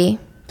ultimately...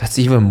 That's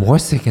even more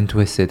sick and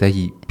twisted that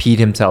he peed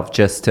himself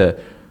just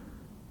to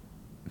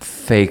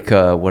fake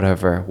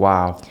whatever.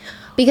 Wow.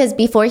 Because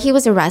before he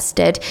was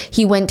arrested,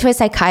 he went to a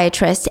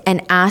psychiatrist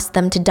and asked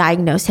them to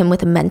diagnose him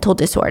with a mental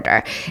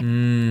disorder.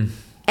 And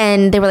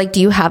they were like,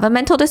 do you have a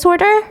mental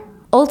disorder?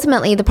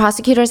 Ultimately, the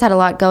prosecutors had a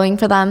lot going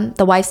for them.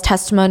 The wife's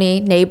testimony,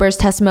 neighbor's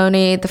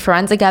testimony, the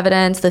forensic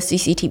evidence, the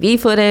CCTV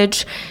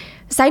footage.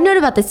 Side note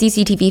about the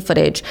CCTV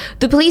footage,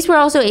 the police were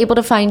also able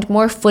to find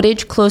more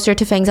footage closer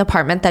to Feng's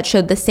apartment that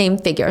showed the same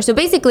figure. So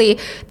basically,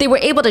 they were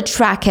able to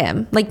track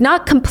him, like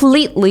not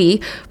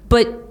completely,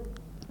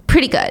 but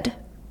pretty good.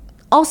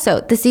 Also,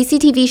 the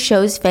CCTV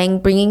shows Feng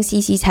bringing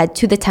Cece's head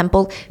to the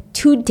temple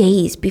 2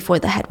 days before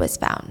the head was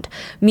found,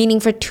 meaning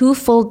for 2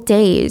 full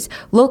days,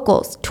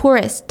 locals,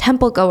 tourists,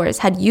 temple goers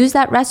had used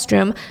that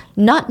restroom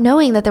not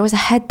knowing that there was a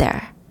head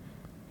there.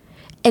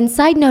 And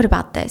side note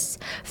about this,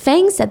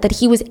 Feng said that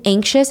he was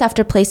anxious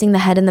after placing the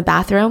head in the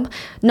bathroom,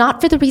 not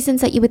for the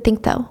reasons that you would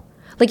think though.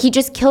 Like he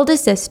just killed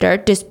his sister,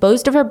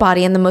 disposed of her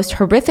body in the most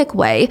horrific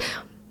way.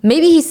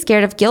 Maybe he's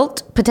scared of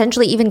guilt,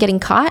 potentially even getting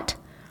caught.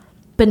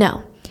 But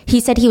no, he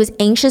said he was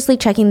anxiously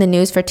checking the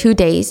news for 2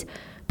 days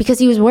because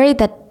he was worried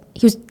that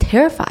he was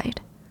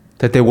terrified.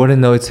 That they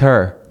wouldn't know it's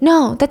her.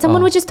 No, that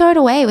someone would just throw it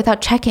away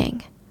without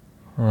checking.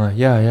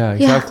 Yeah,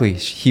 exactly.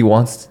 He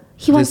wants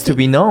this to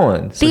be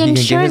known so he can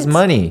get his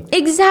money.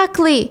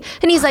 Exactly.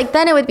 And he's like,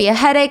 then it would be a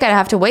headache. I'd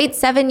have to wait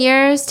 7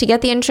 years to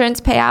get the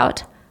insurance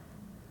payout.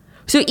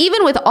 So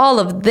even with all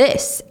of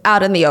this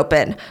out in the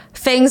open,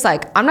 Feng's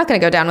like, I'm not going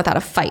to go down without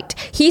a fight.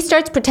 He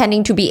starts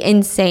pretending to be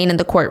insane in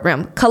the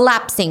courtroom,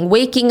 collapsing,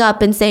 waking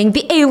up and saying,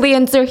 the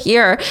aliens are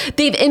here.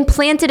 They've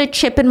implanted a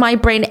chip in my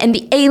brain and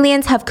the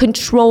aliens have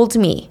controlled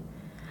me.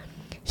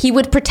 He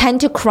would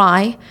pretend to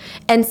cry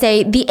and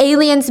say, the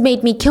aliens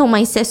made me kill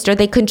my sister.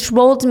 They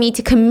controlled me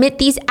to commit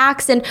these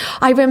acts and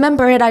I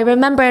remember it. I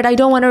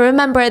don't want to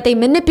remember it. They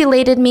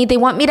manipulated me. They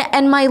want me to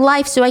end my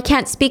life so I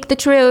can't speak the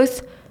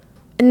truth.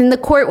 And then the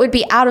court would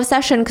be out of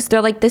session because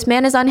they're like, this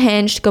man is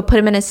unhinged. Go put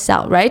him in his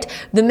cell, right?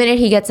 The minute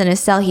he gets in his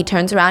cell, he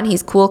turns around.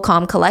 He's cool,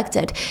 calm,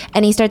 collected.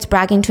 And he starts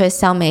bragging to his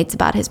cellmates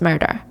about his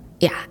murder.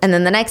 Yeah, and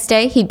then the next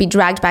day, he'd be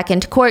dragged back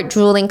into court,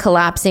 drooling,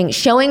 collapsing,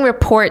 showing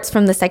reports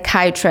from the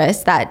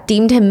psychiatrist that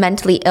deemed him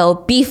mentally ill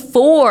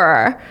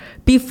before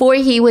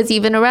he was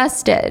even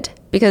arrested.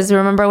 Because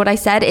remember what I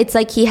said? It's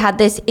like he had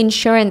this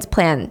insurance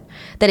plan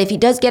that if he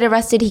does get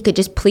arrested, he could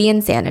just plea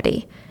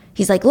insanity.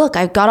 He's like, look,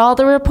 I've got all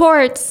the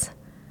reports.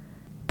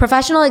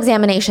 Professional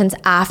examinations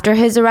after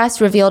his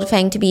arrest revealed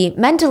Feng to be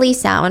mentally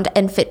sound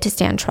and fit to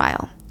stand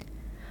trial.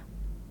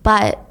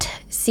 But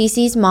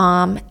Cece's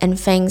mom and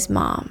Feng's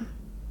mom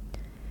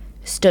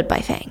stood by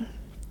Feng.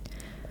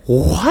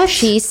 What?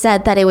 She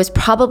said that it was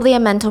probably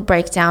a mental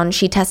breakdown.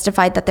 She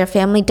testified that their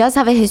family does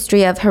have a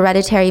history of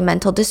hereditary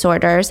mental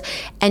disorders,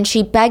 and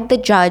she begged the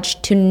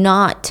judge to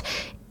not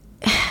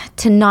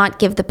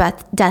give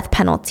the death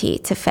penalty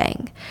to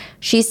Feng.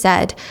 She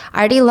said, I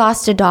already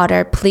lost a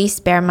daughter. Please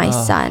spare my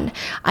son.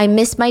 I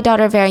miss my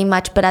daughter very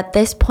much, but at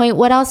this point,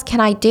 what else can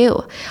I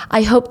do?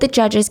 I hope the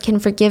judges can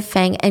forgive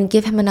Feng and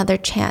give him another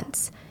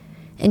chance.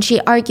 And she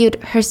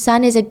argued her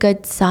son is a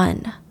good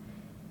son.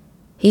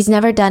 He's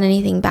never done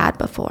anything bad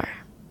before.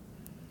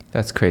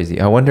 That's crazy.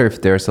 I wonder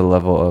if there's a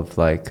level of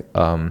like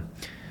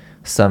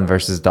son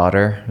versus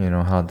daughter, you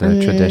know, how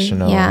the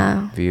traditional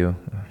view.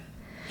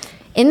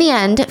 In the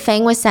end,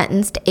 Feng was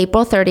sentenced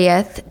April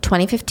 30th,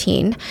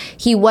 2015.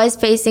 He was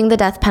facing the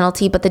death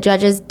penalty, but the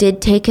judges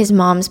did take his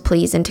mom's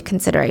pleas into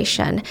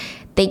consideration.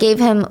 They gave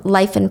him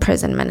life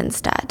imprisonment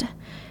instead.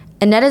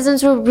 And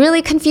netizens were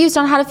really confused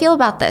on how to feel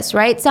about this,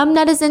 right? Some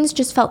netizens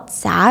just felt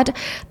sad.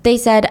 They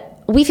said,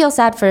 we feel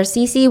sad for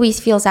Cece, we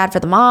feel sad for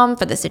the mom,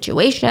 for the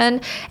situation.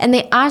 And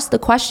they asked the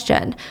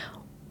question,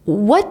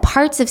 what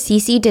parts of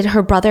Cece did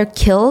her brother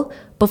kill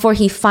before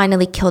he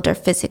finally killed her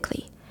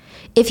physically?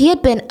 If he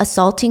had been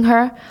assaulting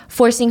her,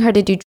 forcing her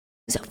to do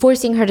drugs,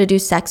 forcing her to do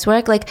sex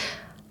work, like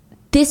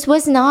this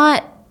was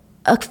not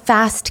a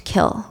fast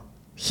kill.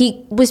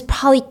 He was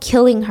probably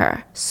killing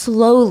her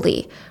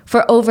slowly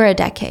for over a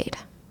decade.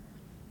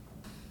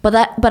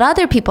 But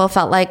other people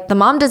felt like the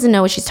mom doesn't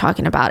know what she's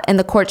talking about and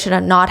the court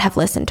should not have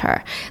listened to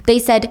her. They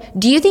said,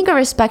 do you think a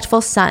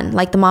respectful son,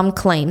 like the mom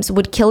claims,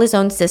 would kill his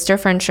own sister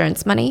for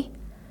insurance money?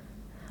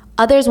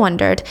 Others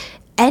wondered,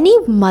 any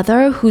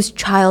mother whose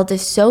child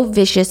is so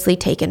viciously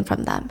taken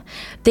from them,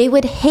 they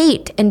would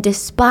hate and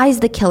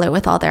despise the killer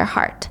with all their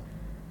heart.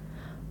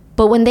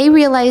 But when they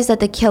realize that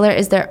the killer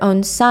is their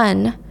own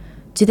son,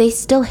 do they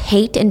still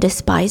hate and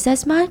despise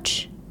as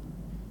much?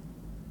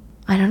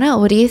 I don't know.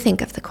 What do you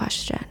think of the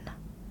question?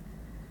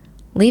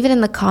 Leave it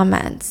in the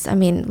comments. I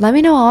mean, let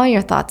me know all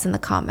your thoughts in the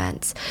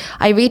comments.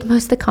 I read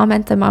most of the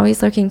comments. I'm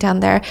always lurking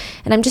down there.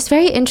 And I'm just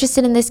very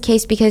interested in this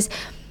case because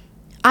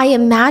I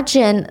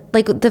imagine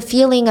like the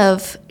feeling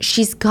of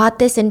she's got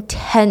this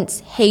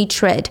intense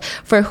hatred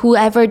for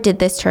whoever did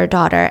this to her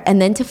daughter.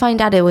 And then to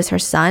find out it was her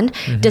son.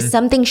 Mm-hmm. Does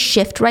something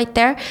shift right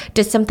there?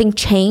 Does something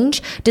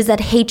change? Does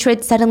that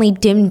hatred suddenly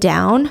dim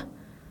down?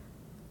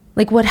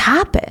 Like what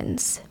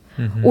happens?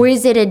 Mm-hmm. Or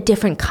is it a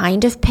different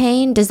kind of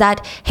pain? Does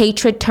that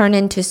hatred turn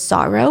into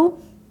sorrow?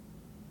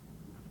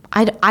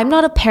 I'm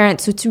not a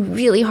parent, so it's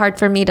really hard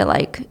for me to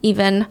like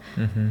even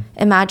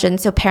imagine.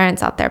 So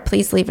parents out there,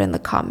 please leave it in the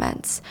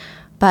comments.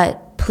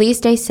 But please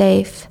stay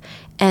safe,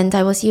 and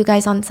I will see you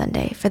guys on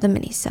Sunday for the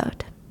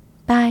mini-sode.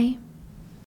 Bye.